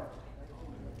more?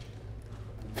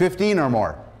 15 or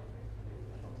more?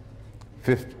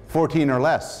 14 or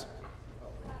less?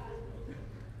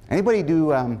 Anybody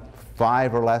do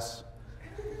 5 or less?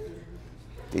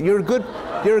 You're a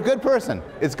good person.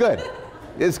 It's good.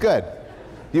 It's good.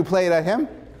 You play it at him?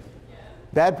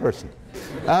 Bad person.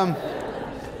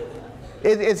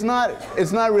 It's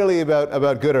not really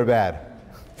about good or bad.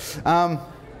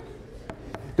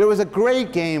 There was a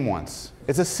great game once.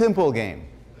 It's a simple game.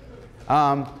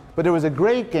 But there was a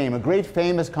great game, a great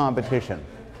famous competition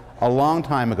a long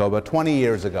time ago, about 20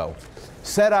 years ago,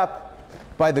 set up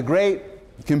by the great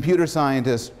computer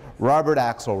scientist Robert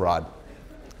Axelrod.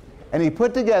 And he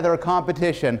put together a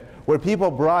competition where people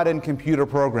brought in computer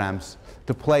programs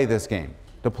to play this game,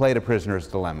 to play the prisoner's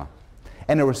dilemma.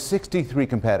 And there were 63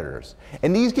 competitors.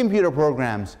 And these computer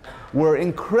programs were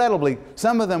incredibly,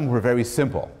 some of them were very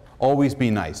simple. Always be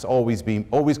nice, always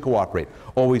cooperate,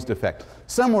 always defect.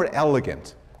 Some were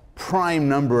elegant, prime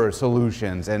number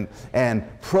solutions and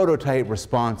prototype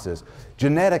responses,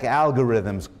 genetic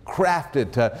algorithms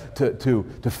crafted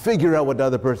to figure out what the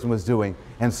other person was doing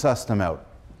and suss them out.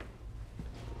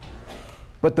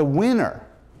 But the winner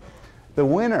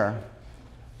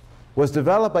was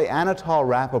developed by Anatol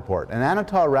Rappaport. And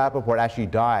Anatol Rappaport actually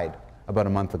died about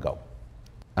a month ago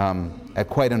at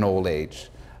quite an old age.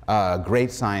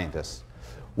 Great scientist.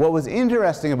 What was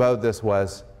interesting about this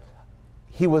was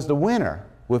he was the winner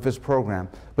with his program,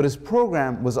 but his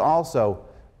program was also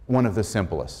one of the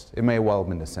simplest. It may well have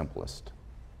been the simplest.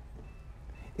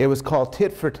 It was called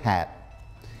Tit-for-tat,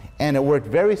 and it worked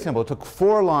very simple. It took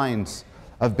 4 lines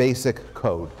of basic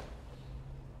code.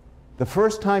 The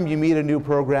first time you meet a new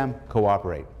program,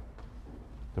 cooperate.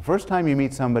 The first time you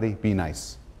meet somebody, be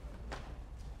nice.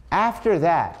 After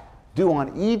that, do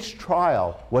on each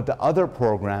trial what the other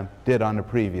program did on the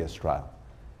previous trial.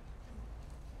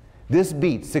 This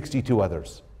beat 62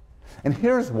 others. And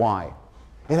here's why.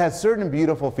 It has certain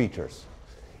beautiful features.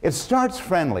 It starts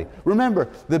friendly. Remember,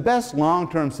 the best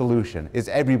long-term solution is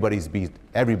everybody's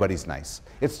nice.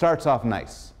 It starts off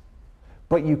nice.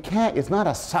 But you can't, it's not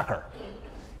a sucker.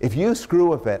 If you screw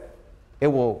with it, it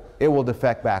will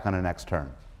defect back on the next turn.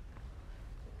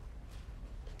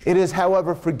 It is,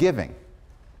 however, forgiving.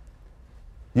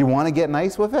 You want to get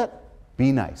nice with it?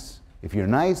 Be nice. If you're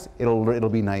nice, it'll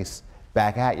be nice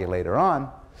back at you later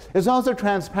on. It's also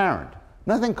transparent.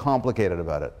 Nothing complicated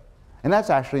about it. And that's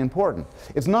actually important.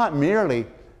 It's not merely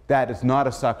that it's not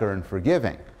a sucker and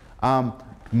forgiving.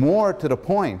 More to the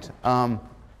point,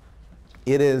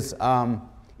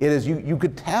 you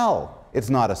could tell it's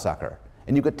not a sucker,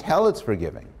 and you could tell it's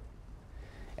forgiving.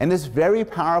 And this very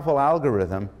powerful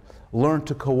algorithm learned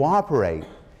to cooperate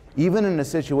even in a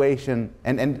situation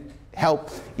and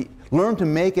learn to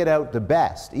make it out the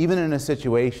best, even in a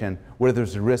situation where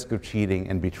there's a risk of cheating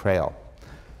and betrayal.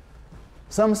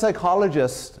 Some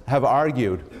psychologists have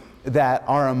argued that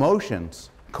our emotions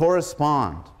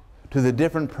correspond to the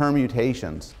different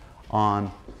permutations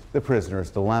on the prisoner's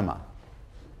dilemma.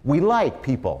 We like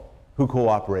people who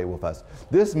cooperate with us.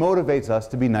 This motivates us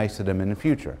to be nice to them in the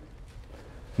future.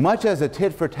 Much as a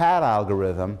tit-for-tat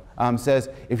algorithm says,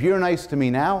 if you're nice to me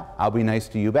now, I'll be nice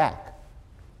to you back.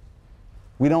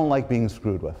 We don't like being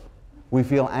screwed with. We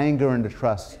feel anger and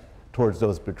distrust towards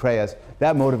those who betray us.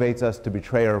 That motivates us to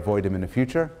betray or avoid them in the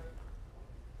future.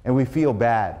 And we feel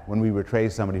bad when we betray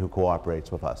somebody who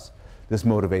cooperates with us. This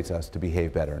motivates us to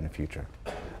behave better in the future.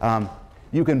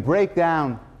 You can break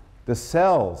down the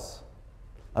cells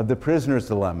of the prisoner's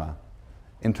dilemma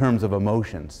in terms of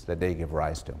emotions that they give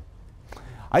rise to.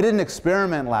 I did an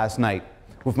experiment last night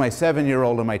with my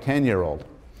 7-year-old and my 10-year-old.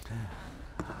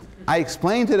 I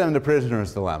explained to them the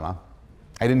prisoner's dilemma.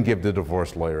 I didn't give the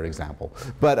divorce lawyer example,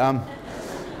 and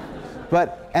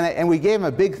we gave them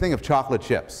a big thing of chocolate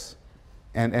chips,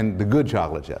 and the good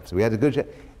chocolate chips. We had the good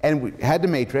chips, and we had the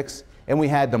matrix, and we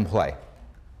had them play.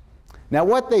 Now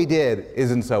what they did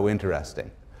isn't so interesting.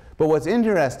 But what's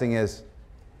interesting is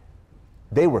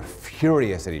they were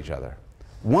furious at each other.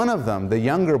 One of them, the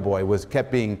younger boy,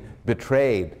 kept being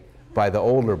betrayed by the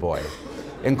older boy,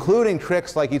 including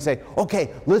tricks like he'd say,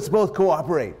 okay, let's both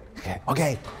cooperate.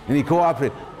 Okay, and he'd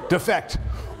cooperate. Defect.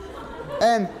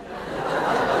 And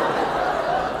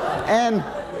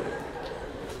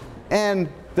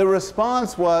the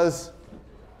response was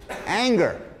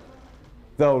anger,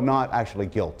 though not actually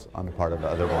guilt on the part of the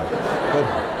other one,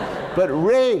 but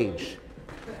rage.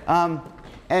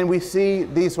 And we see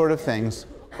these sort of things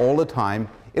all the time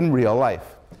in real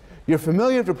life. You're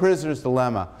familiar with The Prisoner's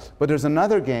Dilemma, but there's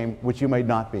another game which you might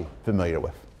not be familiar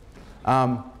with.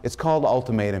 It's called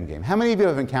Ultimatum game. How many of you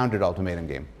have encountered Ultimatum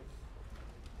game?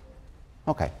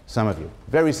 Okay, some of you.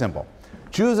 Very simple.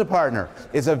 Choose a partner.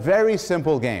 It's a very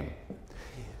simple game.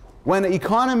 When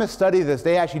economists study this,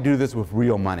 they actually do this with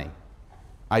real money.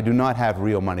 I do not have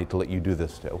real money to let you do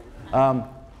this to.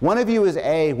 One of you is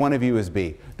A, one of you is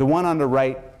B. The one on the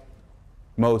right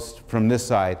most from this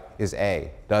side is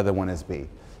A, the other one is B.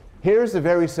 Here's a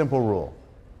very simple rule.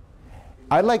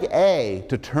 I'd like A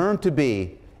to turn to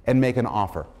B and make an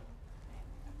offer.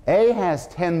 A has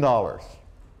 $10.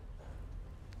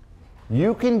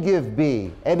 You can give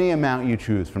B any amount you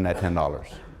choose from that $10,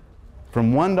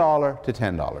 from $1 to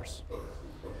 $10.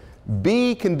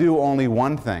 B can do only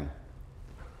one thing.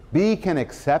 B can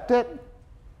accept it.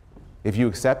 If you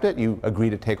accept it, you agree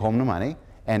to take home the money,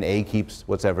 and A keeps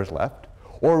whatever's left,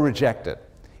 or reject it.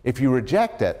 If you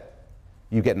reject it,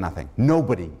 you get nothing.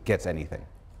 Nobody gets anything.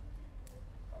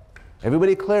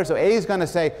 Everybody clear? So A is going to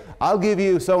say, I'll give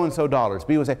you so-and-so dollars.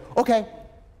 B will say, okay.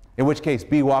 In which case,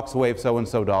 B walks away with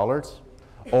so-and-so dollars,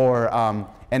 or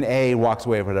and A walks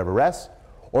away with whatever rest.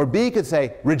 Or B could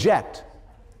say, reject.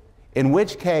 In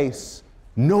which case,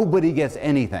 nobody gets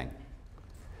anything.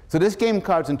 So this game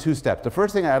cards in two steps. The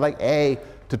first thing, I'd like A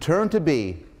to turn to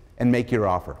B and make your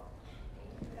offer.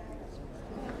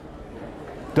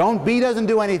 B doesn't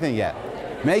do anything yet.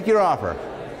 Make your offer.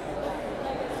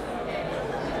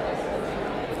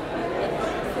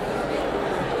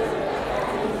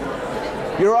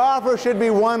 Your offer should be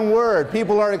one word.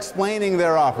 People are explaining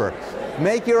their offer.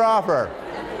 Make your offer.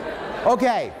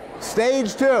 Okay,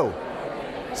 stage two.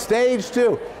 Stage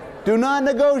two. Do not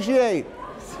negotiate.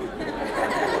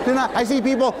 Do not. I see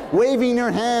people waving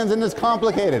their hands and it's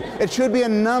complicated. It should be a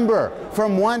number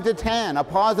from 1 to 10, a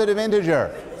positive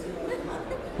integer.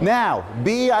 Now,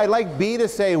 B, I'd like B to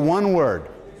say one word.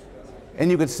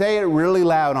 And you could say it really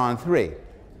loud on 3.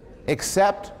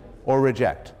 Accept or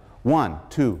reject. 1,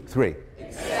 2, 3.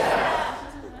 Accept.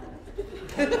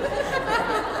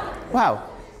 Wow.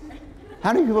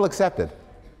 How many people accepted?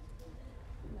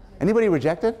 Anybody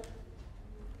rejected?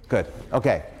 Good.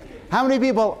 Okay. How many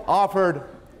people offered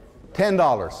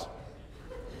 $10?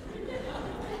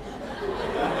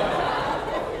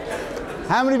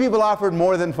 How many people offered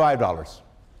more than $5?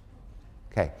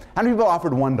 Okay. How many people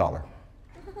offered $1?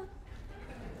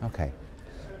 Okay.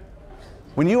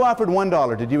 When you offered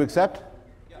 $1, did you accept?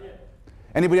 Yeah.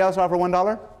 Anybody else offer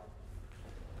 $1?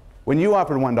 When you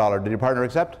offered $1, did your partner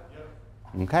accept?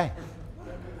 Yeah. Okay.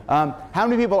 How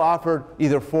many people offered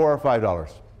either $4 or $5?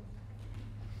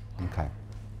 Okay.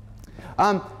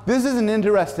 This is an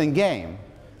interesting game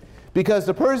because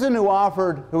the person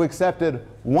who accepted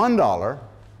 $1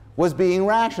 was being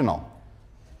rational.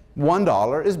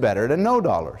 $1 is better than no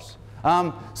dollars.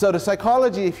 So the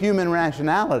psychology of human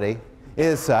rationality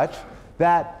is such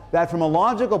that from a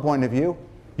logical point of view,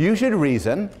 you should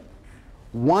reason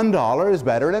 $1 is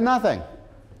better than nothing.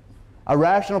 A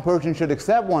rational person should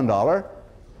accept $1,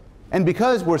 and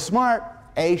because we're smart,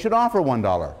 A should offer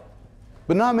 $1.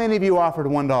 But not many of you offered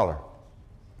 $1.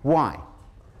 Why?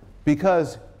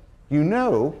 Because you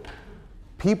know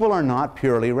people are not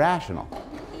purely rational.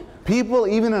 People,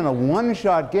 even in a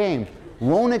one-shot game,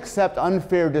 won't accept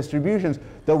unfair distributions.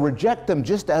 They'll reject them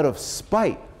just out of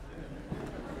spite.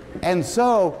 And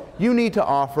so you need to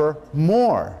offer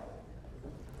more.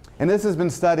 And this has been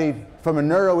studied from a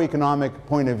neuroeconomic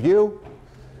point of view,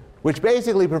 which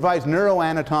basically provides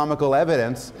neuroanatomical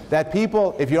evidence that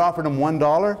people, if you offer them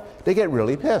 $1, they get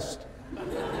really pissed.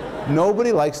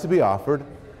 Nobody likes to be offered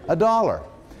 $1.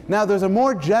 Now, there's a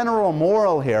more general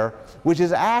moral here, which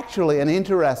is actually an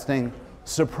interesting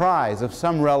surprise of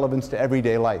some relevance to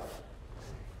everyday life.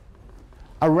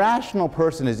 A rational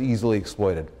person is easily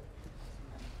exploited.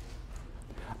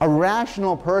 A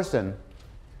rational person's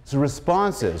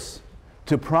responses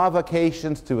to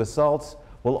provocations, to assaults,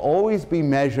 will always be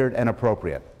measured and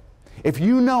appropriate. If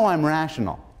you know I'm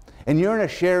rational, and you're in a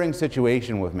sharing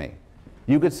situation with me,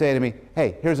 you could say to me,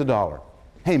 hey, here's $1.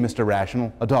 Hey, Mr.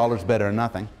 Rational, $1's better than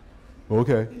nothing.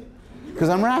 Okay. Because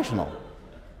I'm rational.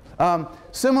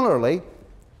 Similarly,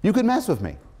 you could mess with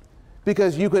me.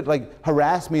 Because you could like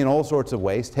harass me in all sorts of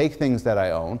ways, take things that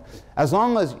I own, as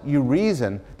long as you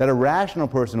reason that a rational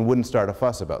person wouldn't start a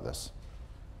fuss about this.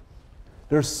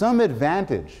 There's some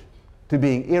advantage to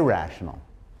being irrational,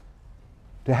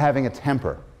 to having a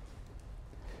temper.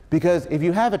 Because if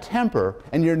you have a temper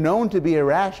and you're known to be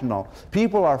irrational,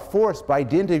 people are forced by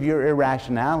dint of your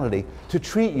irrationality to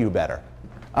treat you better.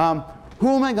 Who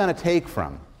am I going to take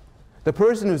from? The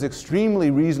person who's extremely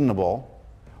reasonable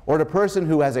or the person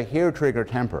who has a hair-trigger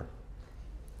temper?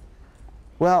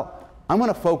 Well, I'm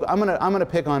going to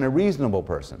pick on a reasonable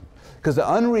person, because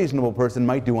the unreasonable person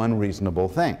might do unreasonable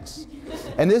things.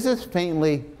 And this is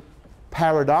faintly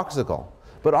paradoxical,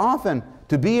 but often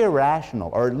to be irrational,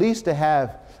 or at least to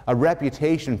have a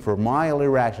reputation for mild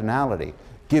irrationality,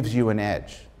 gives you an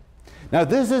edge. Now,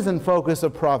 this is in focus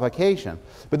of provocation,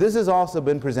 but this has also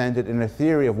been presented in a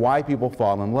theory of why people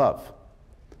fall in love.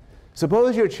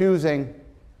 Suppose you're choosing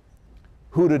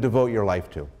who to devote your life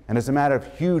to, and it's a matter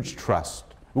of huge trust.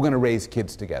 We're going to raise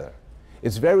kids together.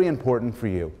 It's very important for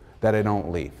you that I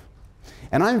don't leave.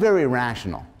 And I'm very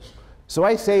rational. So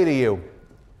I say to you,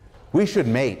 we should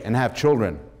mate and have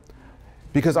children,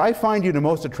 because I find you the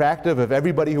most attractive of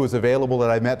everybody who is available that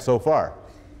I've met so far.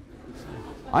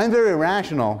 I'm very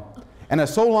rational, and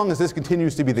so long as this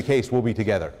continues to be the case, we'll be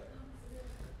together.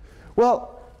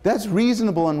 Well, that's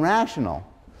reasonable and rational,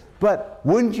 but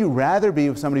wouldn't you rather be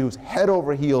with somebody who's head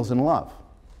over heels in love?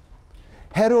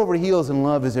 Head over heels in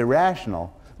love is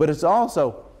irrational, but it's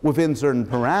also, within certain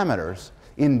parameters,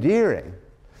 endearing,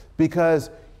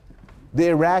 because the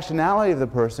irrationality of the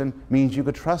person means you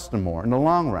could trust them more in the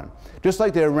long run. Just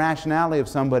like the irrationality of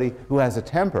somebody who has a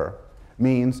temper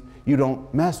means you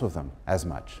don't mess with them as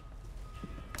much.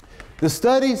 The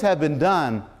studies have been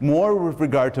done more with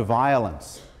regard to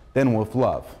violence than with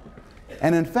love.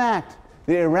 And in fact,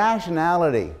 the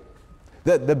irrationality,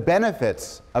 the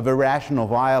benefits of irrational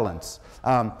violence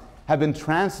have been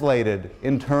translated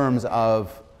in terms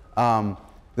of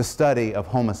the study of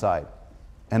homicide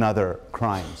and other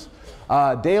crimes.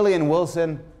 Daly and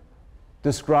Wilson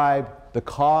describe the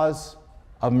cause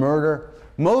of murder.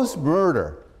 Most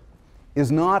murder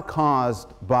is not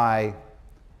caused by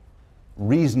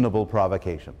reasonable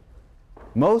provocation.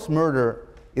 Most murder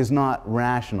is not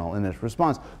rational in its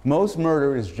response. Most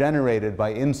murder is generated by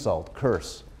insult,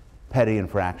 curse, petty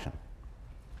infraction.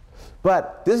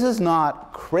 But this is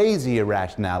not crazy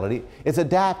irrationality, it's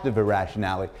adaptive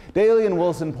irrationality. Daly and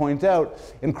Wilson point out,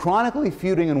 in chronically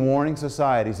feuding and warring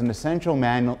societies, an essential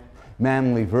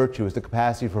manly virtue is the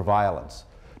capacity for violence.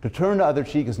 To turn the other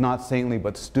cheek is not saintly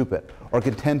but stupid, or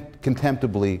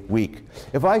contemptibly weak.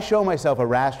 If I show myself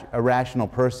a rational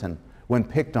person when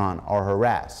picked on or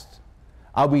harassed,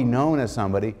 I'll be known as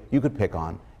somebody you could pick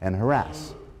on and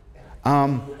harass.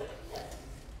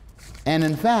 And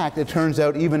in fact, it turns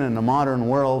out even in the modern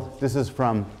world, this is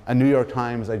from a New York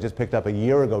Times I just picked up a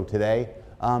year ago today,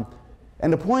 and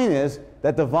the point is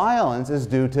that the violence is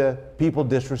due to people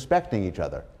disrespecting each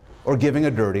other or giving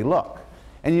a dirty look.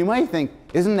 And you might think,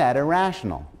 isn't that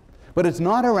irrational? But it's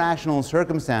not irrational in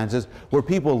circumstances where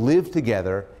people live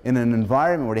together in an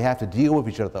environment where they have to deal with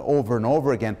each other over and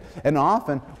over again, and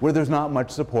often where there's not much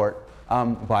support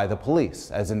by the police,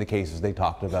 as in the cases they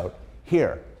talked about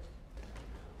here.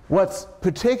 What's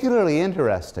particularly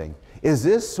interesting is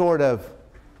this sort of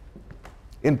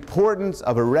importance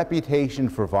of a reputation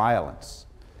for violence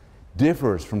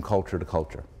differs from culture to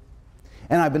culture.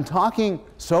 And I've been talking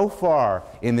so far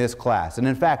in this class, and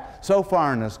in fact, so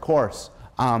far in this course,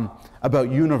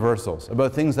 about universals,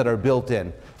 about things that are built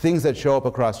in, things that show up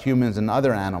across humans and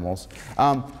other animals.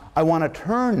 I want to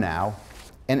turn now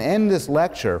and end this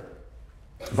lecture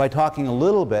by talking a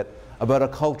little bit about a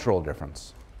cultural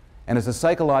difference. And it's a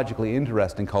psychologically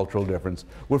interesting cultural difference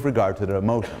with regard to the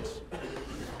emotions.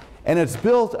 And it's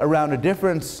built around a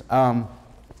difference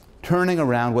turning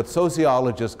around what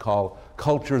sociologists call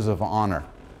cultures of honor.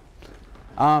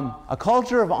 A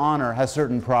culture of honor has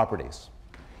certain properties.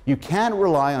 You can't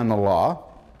rely on the law,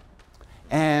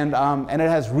 and it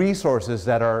has resources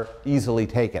that are easily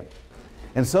taken.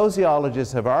 And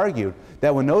sociologists have argued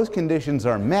that when those conditions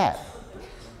are met,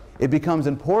 it becomes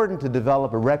important to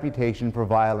develop a reputation for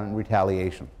violent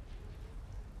retaliation.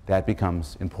 That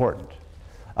becomes important.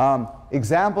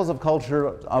 Examples of culture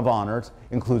of honors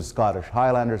include Scottish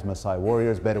Highlanders, Maasai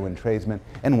warriors, Bedouin tradesmen,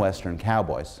 and Western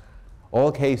cowboys.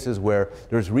 All cases where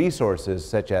there's resources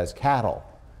such as cattle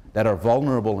that are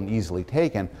vulnerable and easily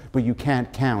taken, but you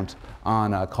can't count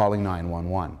on calling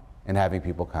 911 and having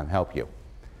people come help you.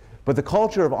 But the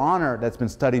culture of honor that's been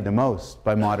studied the most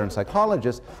by modern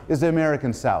psychologists is the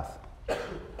American South.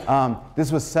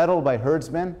 This was settled by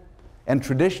herdsmen and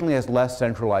traditionally has less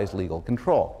centralized legal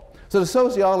control. So the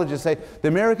sociologists say the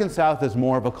American South is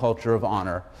more of a culture of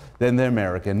honor than the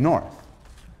American North.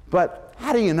 But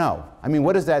how do you know? I mean,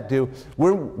 what does that do?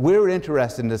 We're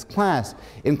interested in this class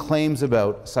in claims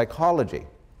about psychology.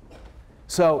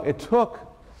 So it took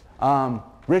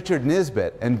Richard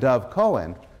Nisbet and Dov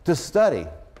Cohen to study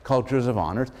cultures of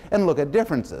honors and look at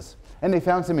differences. And they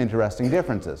found some interesting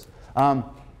differences.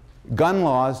 Gun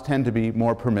laws tend to be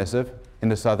more permissive in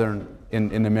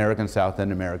the American South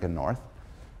than American North.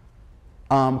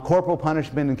 Corporal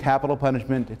punishment and capital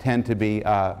punishment tend to be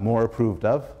more approved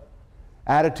of.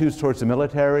 Attitudes towards the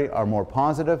military are more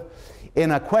positive.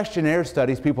 In questionnaire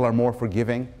studies, people are more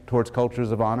forgiving towards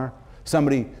cultures of honor.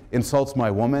 Somebody insults my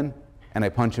woman and I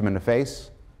punch him in the face.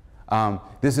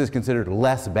 This is considered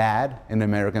less bad in the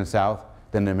American South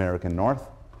than the American North.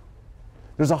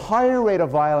 There's a higher rate of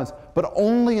violence, but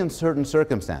only in certain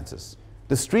circumstances.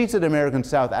 The streets of the American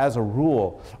South, as a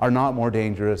rule, are not more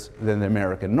dangerous than the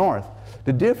American North.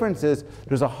 The difference is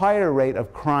there's a higher rate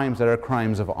of crimes that are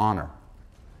crimes of honor,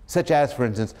 such as, for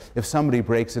instance, if somebody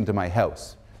breaks into my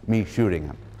house, me shooting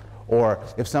him, or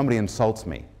if somebody insults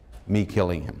me, me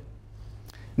killing him.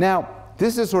 Now,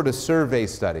 this is sort of survey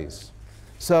studies.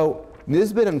 So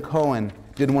Nisbet and Cohen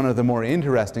did one of the more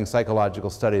interesting psychological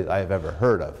studies I have ever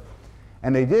heard of.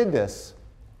 And they did this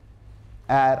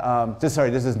at, this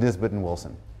is Nisbet and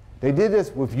Wilson. They did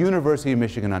this with University of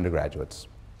Michigan undergraduates.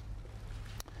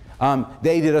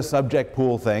 They did a subject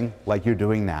pool thing, like you're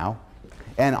doing now.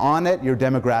 And on it, your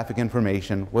demographic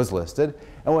information was listed.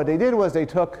 And what they did was they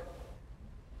took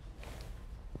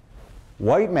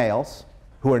white males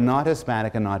who are not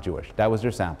Hispanic and not Jewish. That was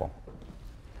their sample.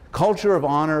 Culture of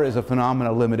honor is a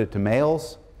phenomenon limited to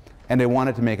males. And they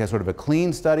wanted to make a sort of a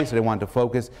clean study, so they wanted to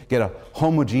focus, get a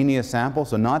homogeneous sample,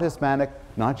 so not Hispanic,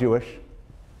 not Jewish.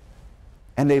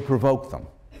 And they provoked them.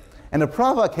 And the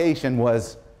provocation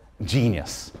was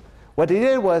genius. What they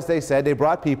did was they said they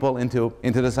brought people into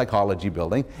the psychology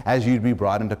building, as you'd be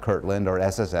brought into Kirtland or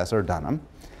SSS or Dunham.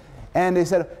 And they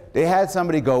said, they had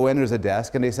somebody go in, there's a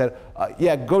desk, and they said,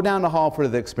 yeah, go down the hall for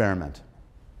the experiment.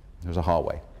 There's a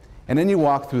hallway. And then you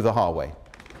walk through the hallway.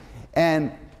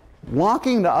 And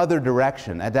walking the other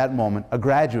direction at that moment, a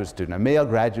graduate student, a male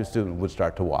graduate student, would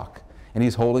start to walk. And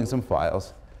he's holding some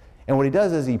files. And what he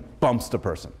does is he bumps the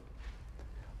person,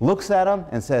 looks at him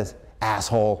and says,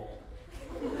 asshole,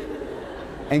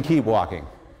 and keep walking.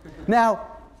 Now,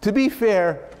 to be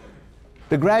fair,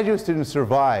 the graduate student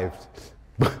survived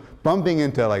bumping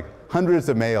into like hundreds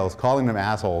of males, calling them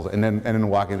assholes, and then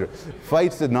walking through.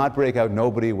 Fights did not break out,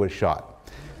 nobody was shot.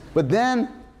 But then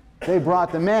they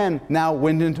brought the men, now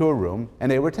went into a room,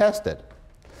 and they were tested.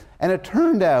 And it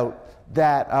turned out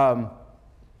that,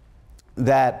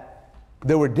 that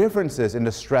there were differences in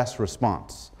the stress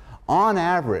response. On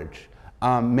average,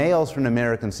 males from the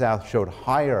American South showed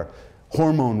higher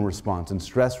hormone response and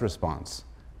stress response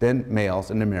than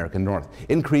males in the American North.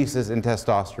 Increases in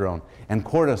testosterone and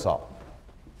cortisol.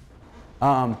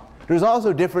 There's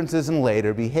also differences in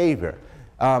later behavior.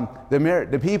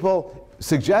 The people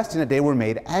suggesting that they were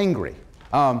made angry.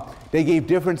 They gave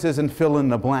differences in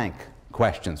fill-in-the-blank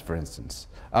questions, for instance.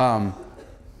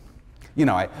 You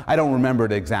know, I don't remember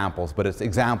the examples, but it's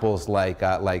examples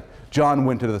like John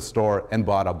went to the store and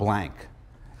bought a blank.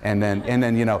 And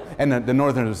then you know, and the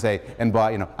Northerners would say, and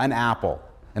bought, you know, an apple.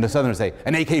 And the Southerners say,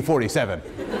 an AK-47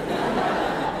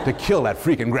 to kill that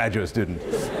freaking graduate student.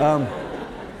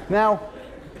 Now,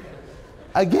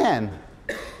 again,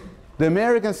 the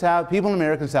American South, people in the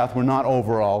American South were not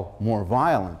overall more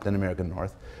violent than the American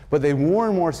North, but they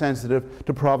were more sensitive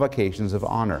to provocations of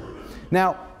honor.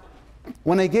 Now,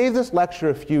 when I gave this lecture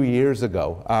a few years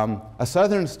ago, a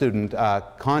Southern student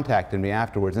contacted me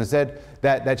afterwards and said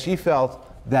that she felt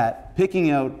that picking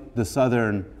out the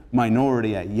Southern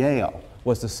minority at Yale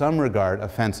was to some regard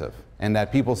offensive, and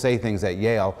that people say things at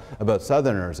Yale about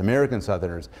Southerners, American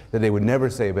Southerners, that they would never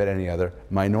say about any other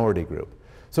minority group.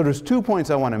 So there's 2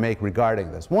 points I want to make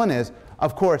regarding this. One is,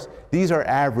 of course, these are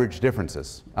average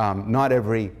differences. Not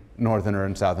every Northerner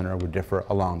and Southerner would differ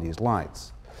along these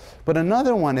lines. But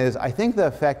another one is, I think the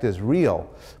effect is real,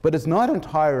 but it's not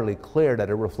entirely clear that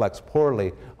it reflects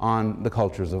poorly on the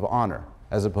cultures of honor,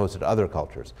 as opposed to other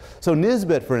cultures. So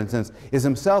Nisbet, for instance, is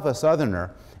himself a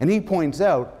Southerner, and he points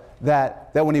out that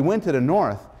when he went to the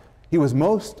North, he was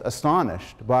most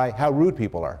astonished by how rude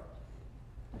people are.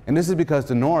 And this is because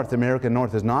the North, the American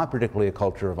North, is not particularly a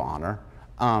culture of honor.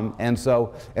 And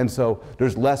so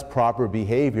there's less proper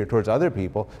behavior towards other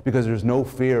people because there's no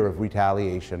fear of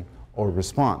retaliation or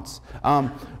response.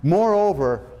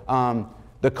 Moreover,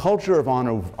 the culture of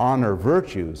honor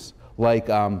virtues like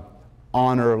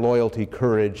honor, loyalty,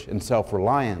 courage, and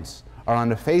self-reliance are on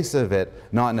the face of it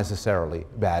not necessarily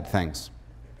bad things.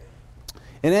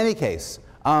 In any case,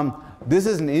 this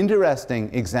is an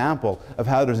interesting example of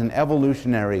how there's an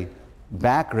evolutionary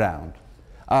background,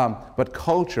 but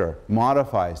culture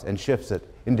modifies and shifts it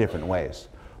in different ways.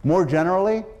 More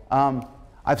generally,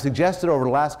 I've suggested over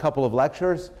the last couple of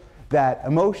lectures that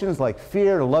emotions like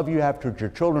fear, the love you have towards your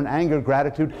children, anger,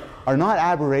 gratitude, are not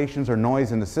aberrations or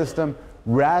noise in the system.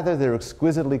 Rather, they're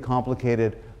exquisitely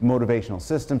complicated motivational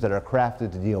systems that are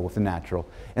crafted to deal with the natural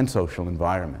and social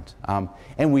environment.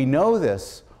 And we know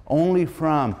this only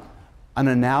from an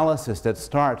analysis that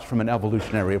starts from an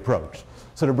evolutionary approach.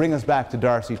 So to bring us back to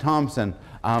Darcy Thompson,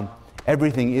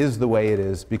 everything is the way it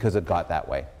is because it got that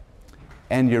way.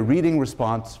 And your reading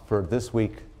response for this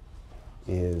week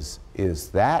is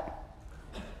that.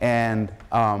 And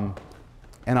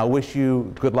I'll wish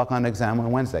you good luck on exam on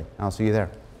Wednesday. I'll see you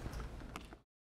there.